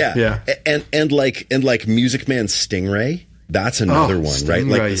 And like Music Man Stingray. That's another one, Stingray, right?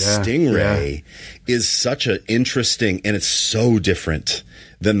 Like the Stingray is such an interesting, and it's so different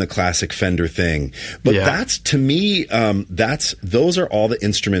than the classic Fender thing. But that's, to me, those are all the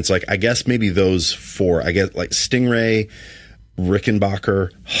instruments. Like, I guess maybe those four. I guess like Stingray,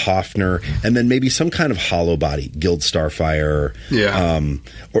 Rickenbacker, Hofner, and then maybe some kind of hollow body, Guild Starfire.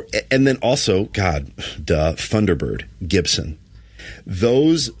 And then also, Thunderbird, Gibson.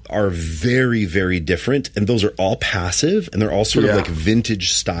 Those are very, very different, and those are all passive, and they're all sort of like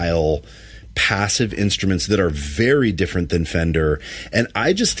vintage style passive instruments that are very different than Fender. And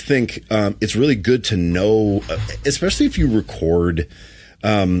I just think it's really good to know, especially if you record,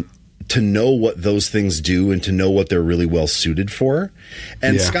 to know what those things do and to know what they're really well suited for.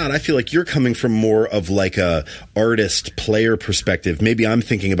 And Scott, I feel like you're coming from more of like a artist player perspective. Maybe I'm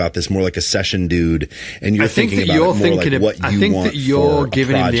thinking about this more like a session dude, and you're thinking about it more like what you want. I think that you're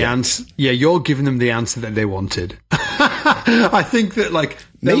giving him the answer. Yeah, you're giving them the answer that they wanted. I think that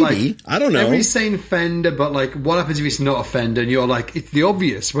maybe, I don't know. Everybody's saying Fender, but like, what happens if it's not a Fender? And you're like, it's the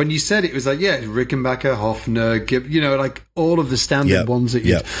obvious. When you said it was like, it's Rickenbacker, Hofner, like all of the standard ones that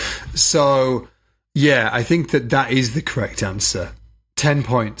you. So, I think that is the correct answer. 10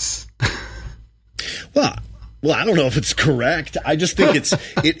 points. Well, I don't know if it's correct. I just think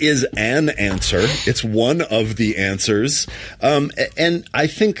it is an answer. It's one of the answers. And I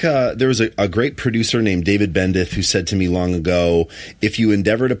think there was a great producer named David Bendith who said to me long ago, if you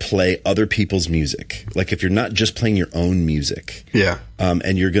endeavor to play other people's music, like if you're not just playing your own music,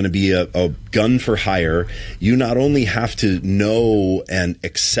 and you're going to be a gun for hire, you not only have to know and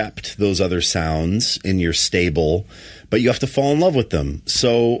accept those other sounds in your stable, but you have to fall in love with them.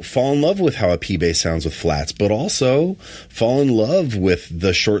 So fall in love with how a P bass sounds with flats, but also fall in love with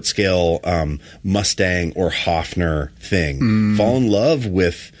the short scale Mustang or Hofner thing. Fall in love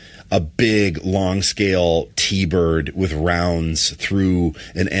with a big long scale T-Bird with rounds through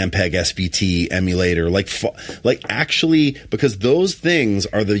an Ampeg SVT emulator, like actually, because those things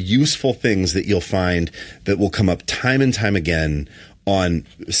are the useful things that you'll find that will come up time and time again on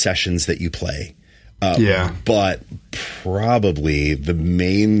sessions that you play. But probably the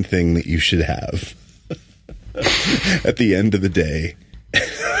main thing that you should have at the end of the day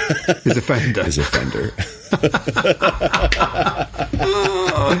is a Fender.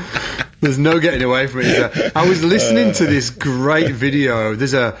 There's no getting away from it. I was listening to this great video.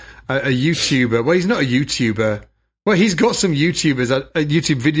 There's a YouTuber. Well, he's not a YouTuber. Well, he's got some YouTubers,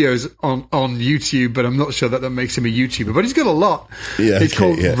 YouTube videos on YouTube, but I'm not sure that makes him a YouTuber. But he's got a lot. It's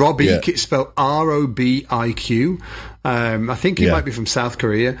called Robiq. Yeah. It's spelled Robiq. I think he might be from South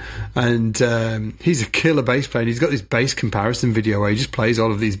Korea, and he's a killer bass player. And he's got this bass comparison video where he just plays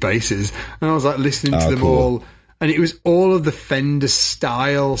all of these basses, and I was like listening to them all, and it was all of the Fender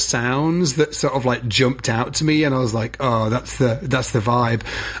style sounds that sort of like jumped out to me, and I was like, oh, that's the vibe.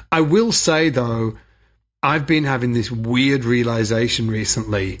 I will say though, I've been having this weird realization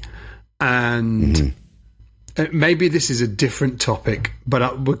recently, and maybe this is a different topic, but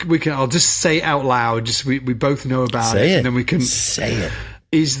I'll just say it out loud. Just we both know about it, and then we can say it.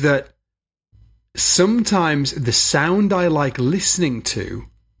 Is that sometimes the sound I like listening to,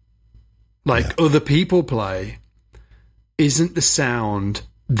 like other people play, isn't the sound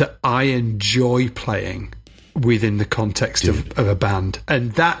that I enjoy playing within the context of a band.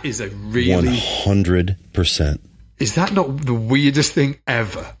 And that is a really 100%. Is that not the weirdest thing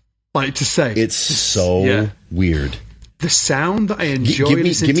ever? Like to say, it's so weird. The sound that I enjoy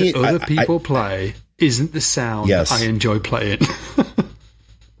listening to other people play isn't the sound that I enjoy playing.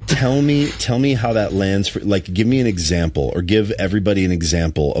 Tell me how that lands for, like, give me an example, or give everybody an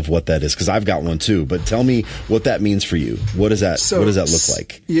example of what that is, because I've got one too. But tell me what that means for you. What does that look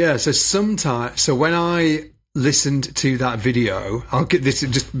like? Yeah, so when I listened to that video, I'll get this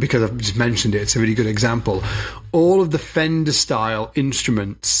just because I've just mentioned it. It's a really good example. All of the Fender style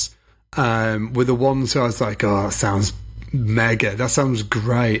instruments were the ones I was like, oh, that sounds mega. That sounds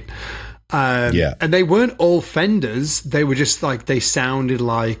great. And they weren't all Fenders. They were just like, they sounded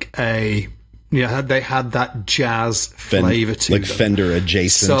like they had that jazz flavor to them. Like Fender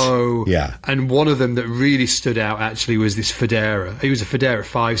adjacent. So, and one of them that really stood out actually was this Federa. It was a Federa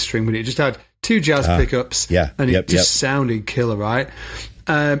 5-string, but it just had 2 jazz pickups. And it just sounded killer, right?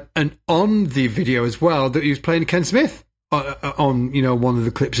 And on the video as well, that he was playing Ken Smith on one of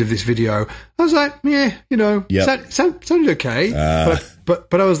the clips of this video. I was like, sounded okay.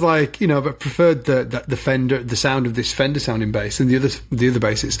 But I was like, but preferred the Fender, the sound of this Fender sounding bass and the other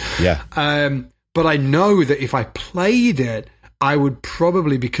basses. But I know that if I played it, I would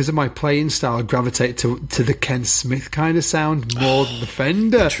probably, because of my playing style, gravitate to the Ken Smith kind of sound more than the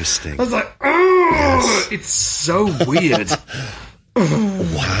Fender. Interesting. I was like, it's so weird.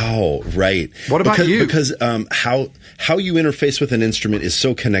 Wow, right. What about you? Because how you interface with an instrument is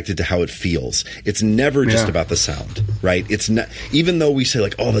so connected to how it feels. It's never just about the sound, right? It's not, even though we say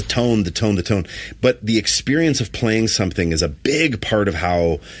like, oh, the tone, but the experience of playing something is a big part of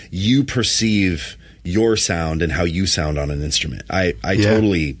how you perceive your sound and how you sound on an instrument. I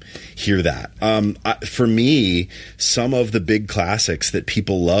totally hear that. For me, some of the big classics that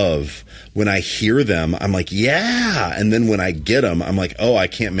people love, when I hear them, I'm like, yeah. And then when I get them, I'm like, oh, I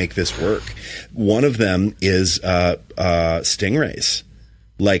can't make this work. One of them is Stingrays.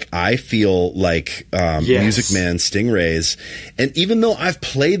 Like, I feel like Music Man Stingrays. And even though I've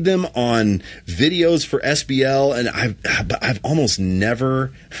played them on videos for SBL, and I've almost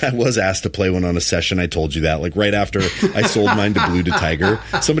never, I was asked to play one on a session. I told you that, like right after I sold mine to Blue to Tiger.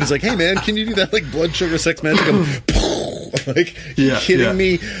 Somebody's like, hey man, can you do that like Blood Sugar Sex Magic? I'm like, you kidding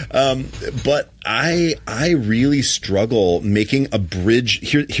me? But I really struggle making a bridge.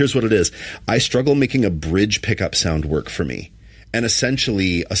 Here's what it is. I struggle making a bridge pickup sound work for me. And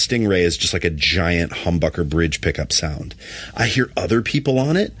essentially, a Stingray is just like a giant humbucker bridge pickup sound. I hear other people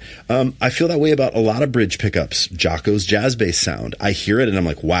on it. I feel that way about a lot of bridge pickups. Jocko's jazz bass sound. I hear it and I'm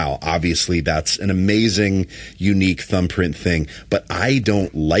like, wow, obviously that's an amazing, unique thumbprint thing. But I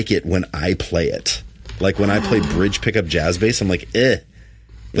don't like it when I play it. Like when I play bridge pickup jazz bass, I'm like, It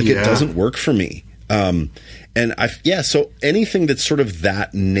doesn't work for me. So anything that's sort of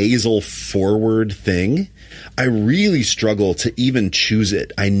that nasal forward thing, I really struggle to even choose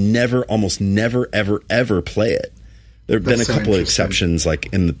it. I almost never, ever, ever play it. There have been a couple of exceptions,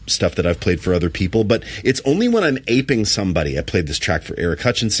 like in the stuff that I've played for other people, but it's only when I'm aping somebody. I played this track for Eric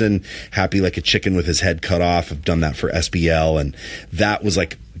Hutchinson, Happy Like a Chicken with His Head Cut Off. I've done that for SBL, and that was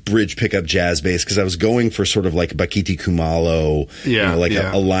like bridge pickup jazz bass, because I was going for sort of like Bakiti Kumalo,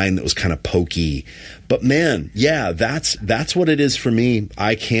 a line that was kind of pokey. But man, yeah, that's what it is for me.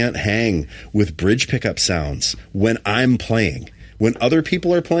 I can't hang with bridge pickup sounds when I'm playing. When other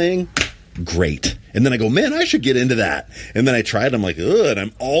people are playing, great. And then I go, man, I should get into that. And then I try it. I'm like, ugh, and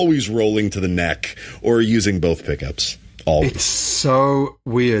I'm always rolling to the neck or using both pickups. Always. It's so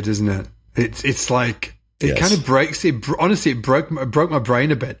weird, isn't it? It's like, it kind of breaks it. Honestly, it broke my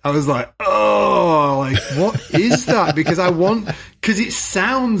brain a bit. I was like, oh, like, what is that? Because it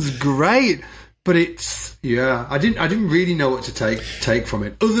sounds great, but it's, I didn't really know what to take from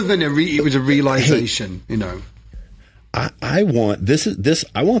it, other than it was a realization, you know. I want this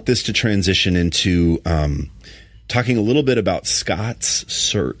to transition into talking a little bit about Scott's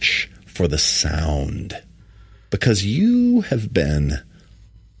search for the sound, because you have been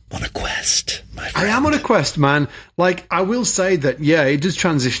on a quest, my friend. I am on a quest, man. Like, I will say that, it does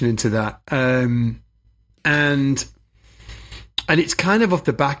transition into that, and it's kind of off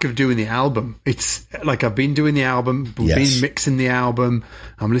the back of doing the album. It's like I've been doing the album, we've been mixing the album,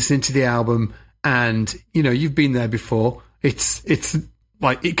 I'm listening to the album. And, you've been there before. It's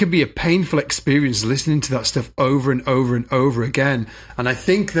like, it can be a painful experience listening to that stuff over and over and over again. And I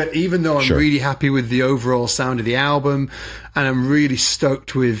think that even though I'm really happy with the overall sound of the album, and I'm really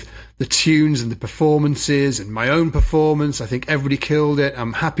stoked with the tunes and the performances and my own performance, I think everybody killed it.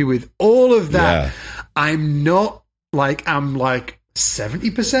 I'm happy with all of that. Yeah. I'm like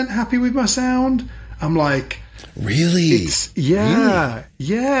 70% happy with my sound. I'm like, really? Yeah.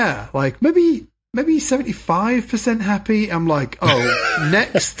 Like maybe 75% happy. I'm like, oh,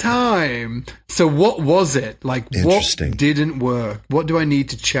 next time. So what was it? Like, what didn't work? What do I need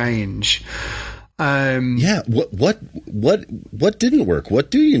to change? What didn't work? What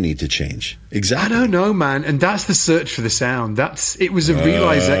do you need to change? Exactly. I don't know, man. And that's the search for the sound. It was a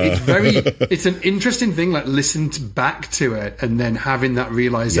realization. It's an interesting thing, like listening back to it and then having that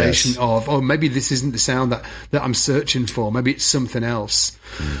realization of, oh, maybe this isn't the sound that I'm searching for. Maybe it's something else.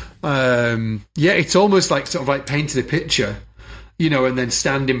 It's almost like sort of like painting a picture, and then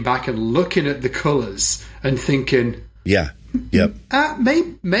standing back and looking at the colors and thinking, yep.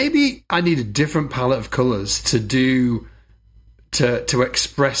 Maybe I need a different palette of colors to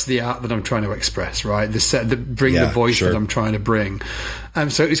express the art that I'm trying to express, right? The voice that I'm trying to bring.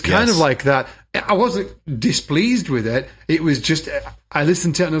 So it's kind of like that. I wasn't displeased with it. It was just, I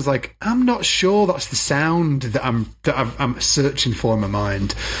listened to it and I was like, I'm not sure that's the sound that I'm searching for in my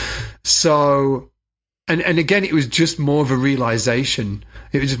mind. So, and again, it was just more of a realization.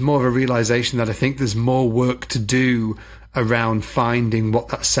 It was just more of a realization that I think there's more work to do around finding what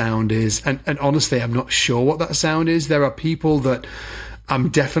that sound is. And honestly, I'm not sure what that sound is. There are people that I'm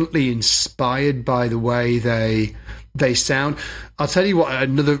definitely inspired by the way they sound. I'll tell you what,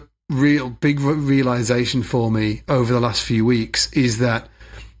 another real big realization for me over the last few weeks is that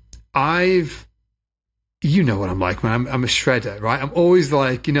you know what I'm like, man. I'm a shredder, right? I'm always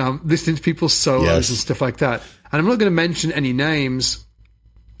like, I'm listening to people's solos and stuff like that. And I'm not going to mention any names,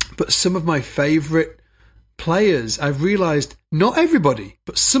 but some of my favorite players, I've realized, not everybody,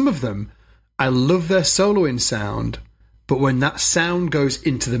 but some of them, I love their soloing sound, but when that sound goes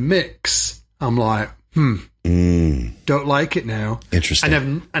into the mix, I'm like, don't like it now. Interesting.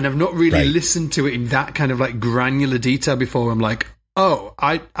 And I've not really listened to it in that kind of like granular detail before. I'm like, oh,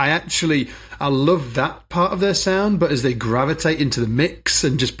 I love that part of their sound, but as they gravitate into the mix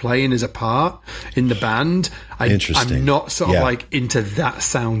and just playing as a part in the band, I'm not sort of like into that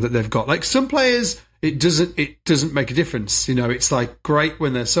sound that they've got. Like some players, it doesn't make a difference. It's like great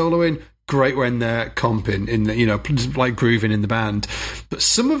when they're soloing, great when they're comping in the, like grooving in the band. But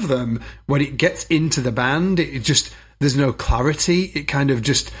some of them, when it gets into the band, it just, there's no clarity. It kind of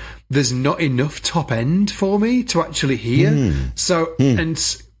just, there's not enough top end for me to actually hear. So,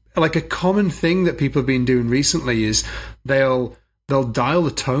 and like a common thing that people have been doing recently is they'll dial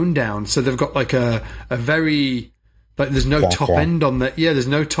the tone down. So they've got like a very, like there's no top end on there's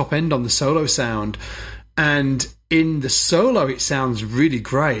no top end on the solo sound. And in the solo, it sounds really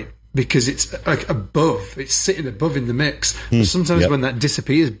great because it's like above, it's sitting above in the mix. But sometimes when that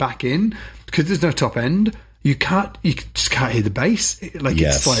disappears back in, because there's no top end, you just can't hear the bass.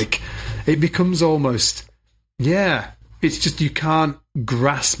 It's like, it becomes almost, it's just, you can't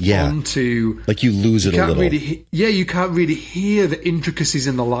grasp onto, like you lose it a little. You can't really hear the intricacies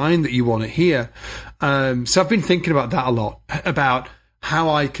in the line that you want to hear. So I've been thinking about that a lot, about how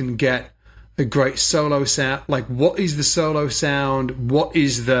I can get a great solo sound. Like, what is the solo sound? What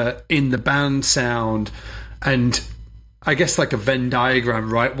is the in the band sound? And I guess like a Venn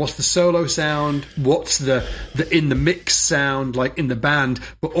diagram, right? What's the solo sound? What's the in the mix sound, like in the band?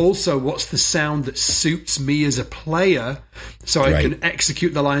 But also, what's the sound that suits me as a player, so I can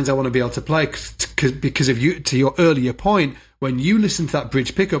execute the lines I want to be able to play? Because if you, to your earlier point, when you listen to that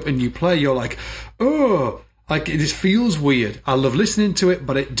bridge pickup and you play, you're like, oh, like it just feels weird. I love listening to it,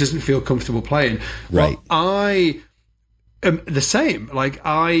 but it doesn't feel comfortable playing. Right. Well, I am the same. Like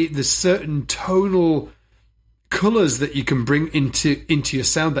there's certain tonal colors that you can bring into your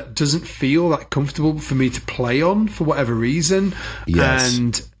sound that doesn't feel that comfortable for me to play on for whatever reason. Yes.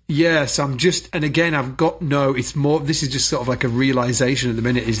 And yes, I'm just, and again, it's more, this is just sort of like a realization at the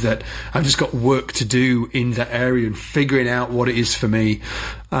minute, is that I've just got work to do in that area and figuring out what it is for me.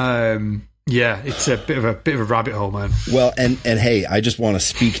 Yeah, it's a bit of a rabbit hole, man. Well, and hey, I just want to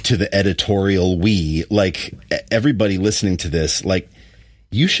speak to the editorial we, like everybody listening to this, like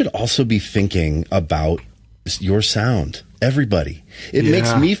you should also be thinking about your sound. Everybody. It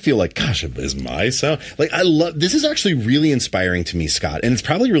makes me feel like, gosh, is my sound like, I love this. Is actually really inspiring to me, Scott, and it's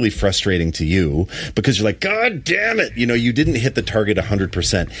probably really frustrating to you because you're like, God damn it, you didn't hit the target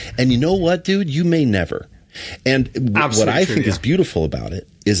 100%. And you know what, dude, you may never. And what I think is beautiful about it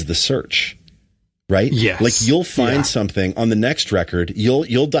is the search, right? Yes. Like you'll find something on the next record,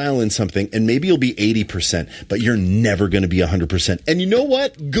 you'll dial in something, and maybe you'll be 80%, but you're never going to be 100%. And you know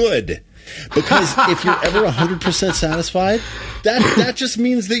what? Good. Because if you're ever 100% satisfied, that just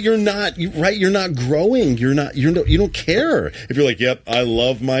means that you're not growing. You don't care. If you're like, yep, I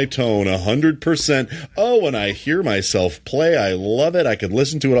love my tone 100%. Oh, when I hear myself play, I love it. I could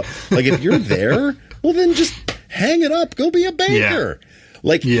listen to it all. Like if you're there, well then just hang it up. Go be a banker.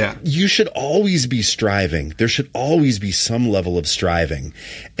 You should always be striving. There should always be some level of striving.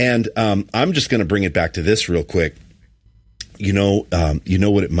 And I'm just going to bring it back to this real quick. You know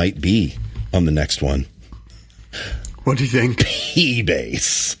what it might be on the next one? What do you think?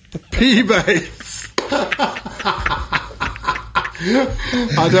 P-bass. P-bass.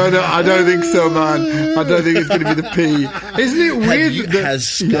 I don't know. I don't think so, man. I don't think it's going to be the P. Isn't it weird? Has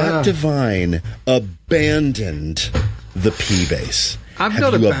Scott Devine abandoned the P-bass? I've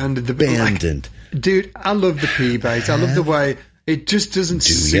not abandoned the P-bass. Dude, I love the P-bass. I love the way it just doesn't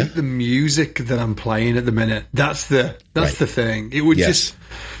suit the music that I'm playing at the minute. That's the thing. It would just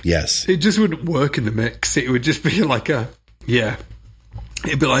it just wouldn't work in the mix. It would just be like it'd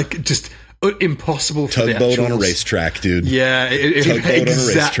be like just impossible for the tugboat on a racetrack, dude. Yeah,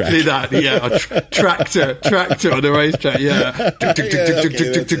 exactly that. Yeah, tractor on a racetrack. Yeah,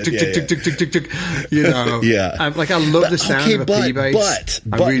 like I love the sound of a P-bass.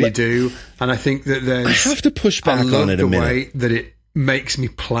 I really do, and I think that there's. I have to push back on it a minute. I love the way that it makes me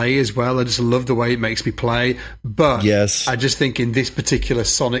play as well. I just love the way it makes me play. But I just think in this particular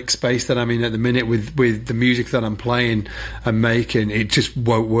sonic space that I'm in at the minute with the music that I'm playing and making, it just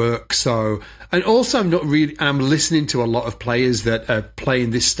won't work. So, and also I'm listening to a lot of players that are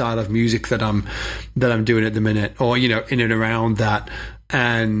playing this style of music that I'm doing at the minute, or, in and around that.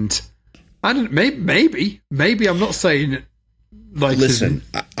 And I don't, maybe I'm not saying like, listen,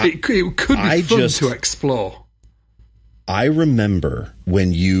 it could be fun to explore. I remember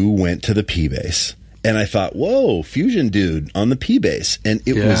when you went to the P-bass and I thought, whoa, Fusion dude on the P-bass. And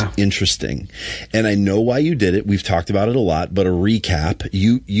it was interesting. And I know why you did it. We've talked about it a lot, but a recap,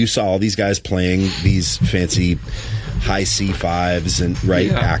 you saw all these guys playing these fancy high C5s and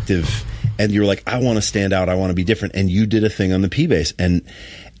active. And you're like, I want to stand out. I want to be different. And you did a thing on the P-bass.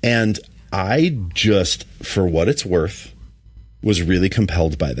 And I just, for what it's worth, was really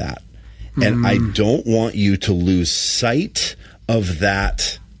compelled by that. And I don't want you to lose sight of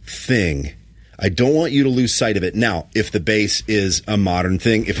that thing. I don't want you to lose sight of it. Now, if the bass is a modern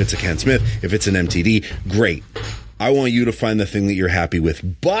thing, if it's a Ken Smith, if it's an MTD, great. I want you to find the thing that you're happy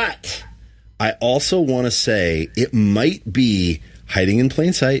with. But I also want to say it might be hiding in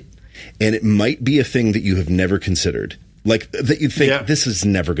plain sight, and it might be a thing that you have never considered. Like, that you think, this is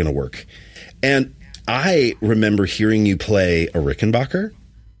never going to work. And I remember hearing you play a Rickenbacker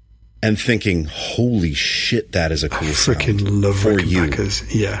and thinking, holy shit, that is a cool sound. I freaking love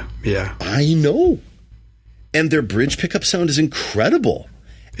Rickenbackers. Yeah. I know. And their bridge pickup sound is incredible.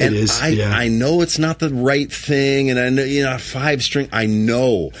 It is. I know it's not the right thing, and I know, 5-string, I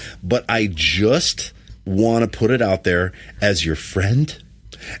know, but I just want to put it out there as your friend,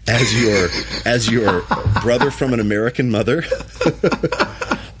 as your brother from an American mother.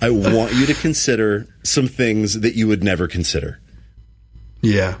 I want you to consider some things that you would never consider.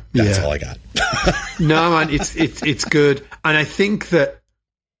 Yeah, that's all I got. No, man, it's good, and I think that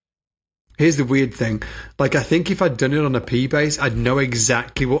here's the weird thing. Like, I think if I'd done it on a P bass, I'd know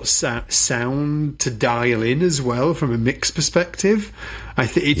exactly what sound to dial in as well from a mix perspective. I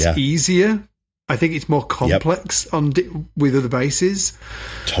think it's easier. I think it's more complex with other basses.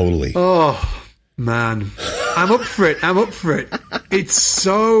 Totally. Oh, man. I'm up for it. It's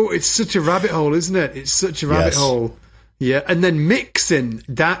such a rabbit hole, isn't it? It's such a rabbit hole. Yeah. And then mixing,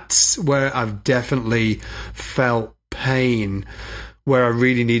 that's where I've definitely felt pain, where I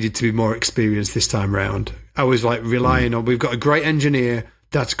really needed to be more experienced this time round. I was like relying on, we've got a great engineer,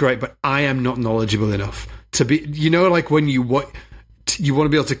 that's great, but I am not knowledgeable enough to be, like when you want to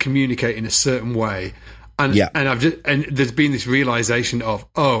be able to communicate in a certain way. And there's been this realization of,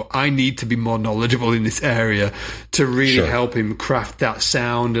 I need to be more knowledgeable in this area to really help him craft that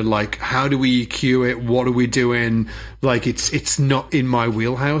sound, and like, how do we EQ it? What are we doing? Like, it's not in my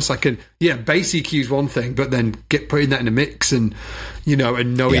wheelhouse. I can, bass EQ is one thing, but then putting that in a mix and,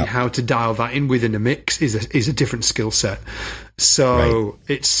 and knowing how to dial that in within a mix is a different skill set. So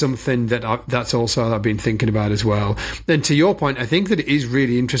it's something that's also I've been thinking about as well. Then to your point, I think that it is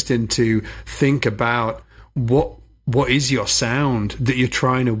really interesting to think about what is your sound that you're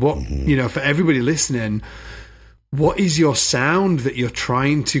trying to, for everybody listening, what is your sound that you're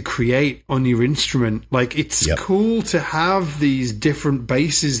trying to create on your instrument? Like, it's cool to have these different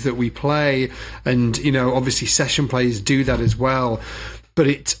basses that we play, and, obviously session players do that as well. But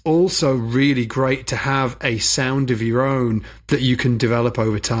it's also really great to have a sound of your own that you can develop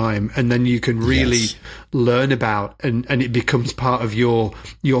over time, and then you can really learn about, and it becomes part of your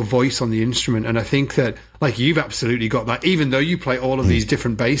voice on the instrument. And I think that, like, you've absolutely got that. Even though you play all of these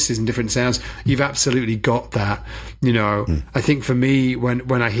different basses and different sounds, you've absolutely got that. I think for me,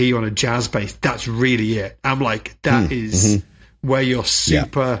 when I hear you on a jazz bass, that's really it. I'm like, that is where you're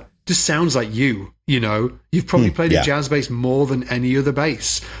super... just sounds like you. You've probably played a jazz bass more than any other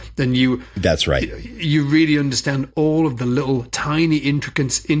bass. Then that's right. You really understand all of the little tiny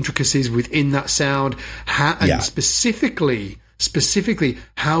intricacies within that sound, and specifically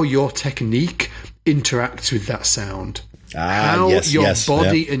how your technique interacts with that sound. How your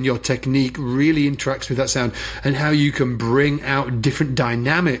body and your technique really interacts with that sound, and how you can bring out different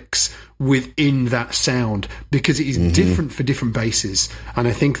dynamics within that sound, because it is different for different basses. And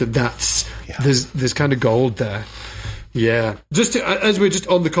I think that's there's kind of gold there. Yeah. Just as we're just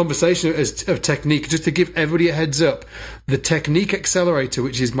on the conversation of technique, just to give everybody a heads up, the Technique Accelerator,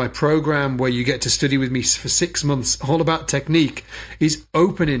 which is my program where you get to study with me for 6 months, all about technique, is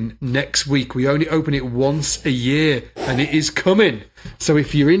opening next week. We only open it once a year, and it is coming. So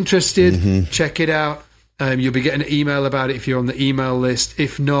if you're interested, check it out. You'll be getting an email about it if you're on the email list.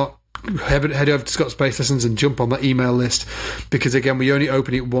 If not, head over to Scott's Bass Lessons and jump on that email list, because again, we only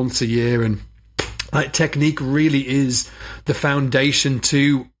open it once a year, and like, technique really is the foundation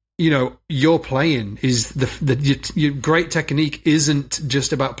to, your playing. Is your great technique isn't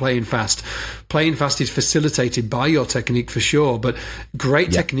just about playing fast. Playing fast is facilitated by your technique for sure, but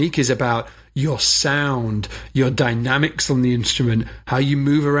great technique is about your sound, your dynamics on the instrument, how you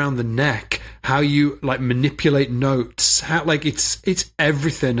move around the neck, how you like manipulate notes, how like it's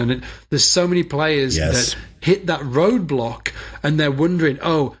everything. And there's so many players that hit that roadblock, and they're wondering,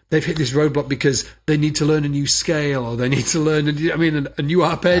 they've hit this roadblock because they need to learn a new scale, or they need to learn a new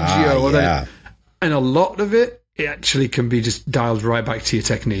arpeggio, and a lot of it actually can be just dialed right back to your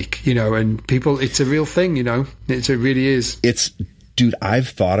technique, and people, it's a real thing, it really is. Dude, I've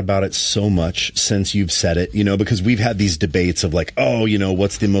thought about it so much since you've said it, because we've had these debates of like,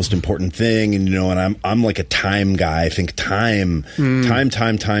 what's the most important thing? And, and I'm like a time guy. I think time.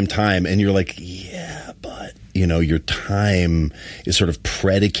 And you're like, yeah, but, your time is sort of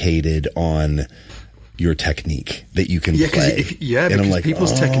predicated on your technique that you can play. Because I'm like,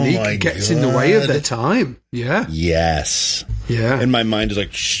 people's technique gets in the way of their time. Yeah. Yes. Yeah. And my mind is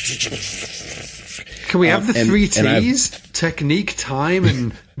like, can we have the three T's? Technique, time,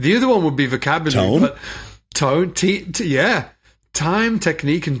 and the other one would be vocabulary. Tone? But tone, time,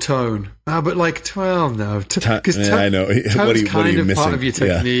 technique, and tone. But like 12, no. Because I know. Tone's kind of part of your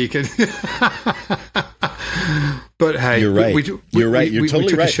technique. But hey, you're right. You're right. You're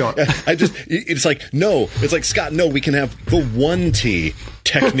totally right. A shot. It's like, no. It's like, Scott, no, we can have the one T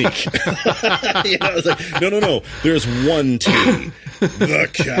technique. It's like, no. There's one T, the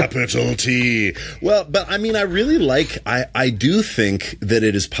capital T. Well, but I mean, I do think that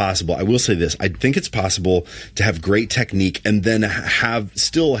it is possible. I will say this. I think it's possible to have great technique and then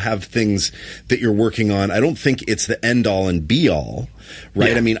still have things that you're working on. I don't think it's the end all and be all.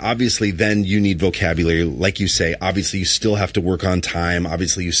 Right. Yeah. I mean, obviously, then you need vocabulary, like you say. Obviously, you still have to work on time.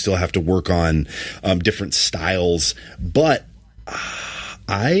 Obviously, you still have to work on different styles. But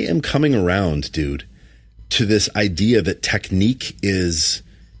I am coming around, dude, to this idea that technique is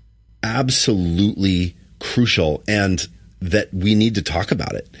absolutely crucial and that we need to talk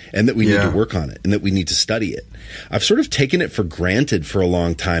about it and that we need to work on it and that we need to study it. I've sort of taken it for granted for a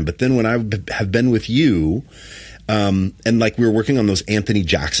long time, but then when I have been with you, and like we were working on those Anthony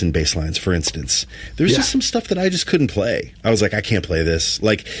Jackson bass lines, for instance, there's just some stuff that I just couldn't play. I was like, I can't play this.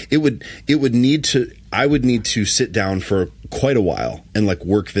 Like I would need to sit down for quite a while and like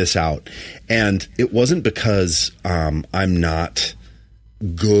work this out. And it wasn't because, I'm not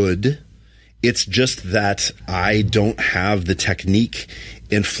good. It's just that I don't have the technique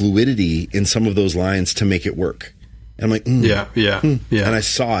and fluidity in some of those lines to make it work. And I'm like, And I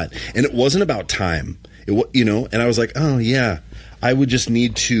saw it, and it wasn't about time. And I was like, oh yeah, I would just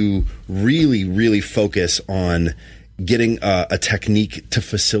need to really, really focus on getting a technique to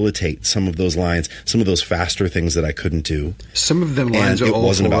facilitate some of those lines, some of those faster things that I couldn't do. Some of them lines and are awful,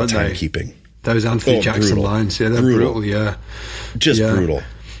 wasn't about timekeeping. Those Anthony Jackson brutal. lines, they're brutal. Just brutal.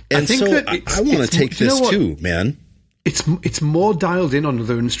 And I want to take this too, man. It's more dialed in on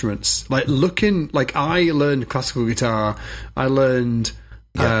other instruments. Like I learned classical guitar. I learned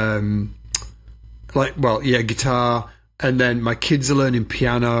guitar, and then my kids are learning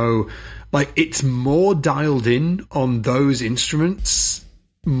piano. Like it's more dialed in on those instruments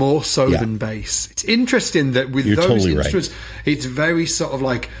more so than bass. It's interesting that with those totally instruments, it's very sort of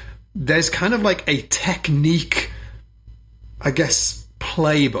like there's kind of like a technique, I guess,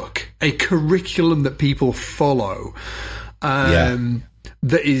 playbook, a curriculum that people follow that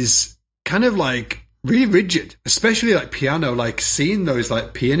is kind of like really rigid, especially like piano, like seeing those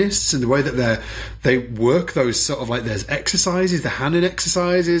like pianists and the way that they work those sort of like there's exercises, the hand-in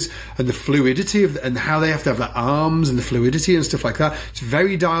exercises and the fluidity of and how they have to have their arms and the fluidity and stuff like that. It's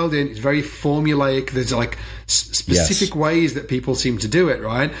very dialed in. It's very formulaic. There's like specific ways that people seem to do it,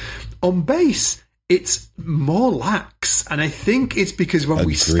 right? On bass, it's more lax, and I think it's because when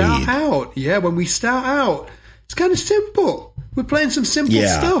we start out, it's kind of simple. We're playing some simple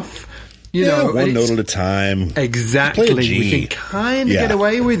stuff, you know, one note at a time. Exactly, we can kind of get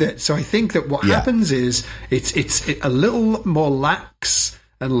away with it. So I think that what happens is it's a little more lax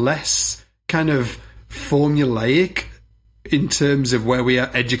and less kind of formulaic in terms of where we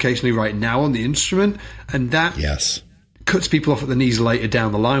are educationally right now on the instrument, and that cuts people off at the knees later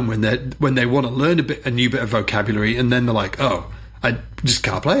down the line when they want to learn a new bit of vocabulary, and then they're like, oh, I just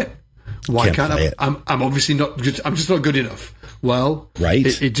can't play it. Why can't I? I'm obviously not good. I'm just not good enough. Well,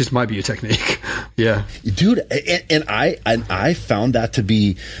 it just might be a technique. Yeah, dude. And I found that to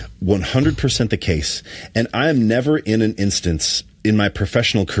be 100% the case. And I am never in an instance in my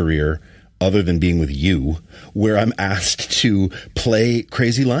professional career, other than being with you, where I'm asked to play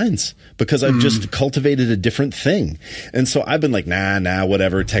crazy lines because I've just cultivated a different thing. And so I've been like, nah,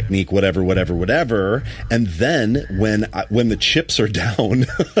 whatever, technique, whatever. And then when the chips are down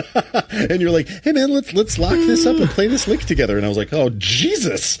and you're like, hey man, let's lock this up and play this lick together. And I was like, oh,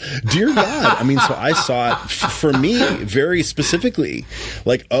 Jesus, dear God. I mean, so I saw it for me very specifically,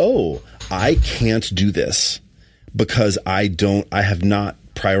 like, oh, I can't do this because I have not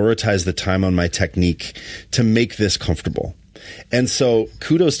prioritize the time on my technique to make this comfortable. And so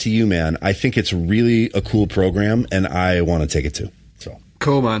kudos to you, man. I think it's really a cool program, and I want to take it too. So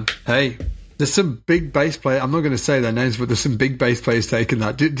cool, man. Hey, there's some big bass players. I'm not going to say their names, but there's some big bass players taking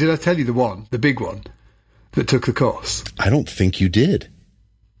that. Did I tell you the big one that took the course? I don't think you did.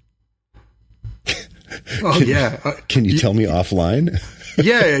 Can you tell me offline?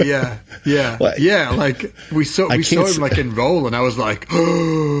 Yeah. Well, yeah, like we saw him like enroll, and I was like,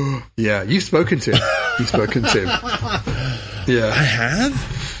 oh, yeah, you've spoken to him. Yeah. I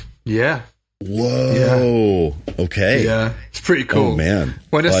have? Yeah. Whoa. Yeah. Okay. Yeah. It's pretty cool. Oh man.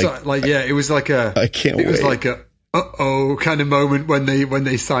 When I saw, it was like I can't wait. It was like a uh-oh kind of moment when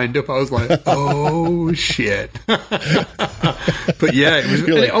they signed up. I was like, oh shit. But yeah, it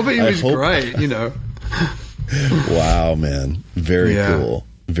was great, you know. Wow, man. Very cool.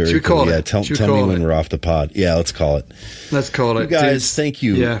 Very cool. Yeah, tell me when we're off the pod. Yeah, let's call it. Let's call it. You guys, thank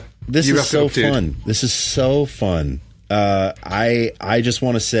you. Yeah. This is so fun. This is so fun. I just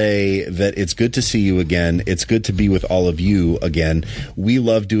want to say that it's good to see you again. It's good to be with all of you again. We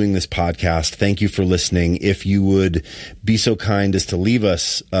love doing this podcast. Thank you for listening. If you would be so kind as to leave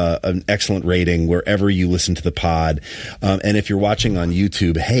us an excellent rating wherever you listen to the pod. And if you're watching on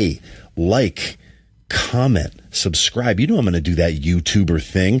YouTube, hey, comment, subscribe. You know I'm going to do that YouTuber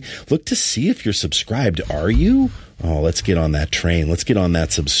thing. Look to see if you're subscribed. Are you? Oh, let's get on that train. Let's get on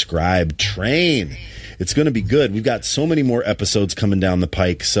that subscribe train. It's going to be good. We've got so many more episodes coming down the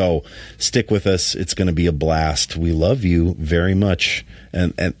pike, so stick with us. It's going to be a blast. We love you very much.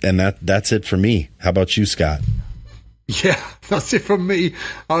 And that's it for me. How about you, Scott? Yeah, that's it from me.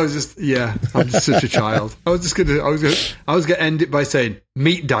 I'm just such a child. I was gonna end it by saying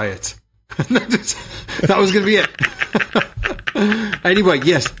meat diet. That was gonna be it. Anyway,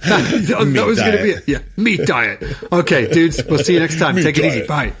 yes, that was gonna be it. Yeah, meat diet. Okay, dudes, we'll see you next time. Take it easy.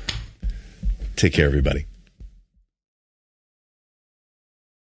 Bye. Take care, everybody.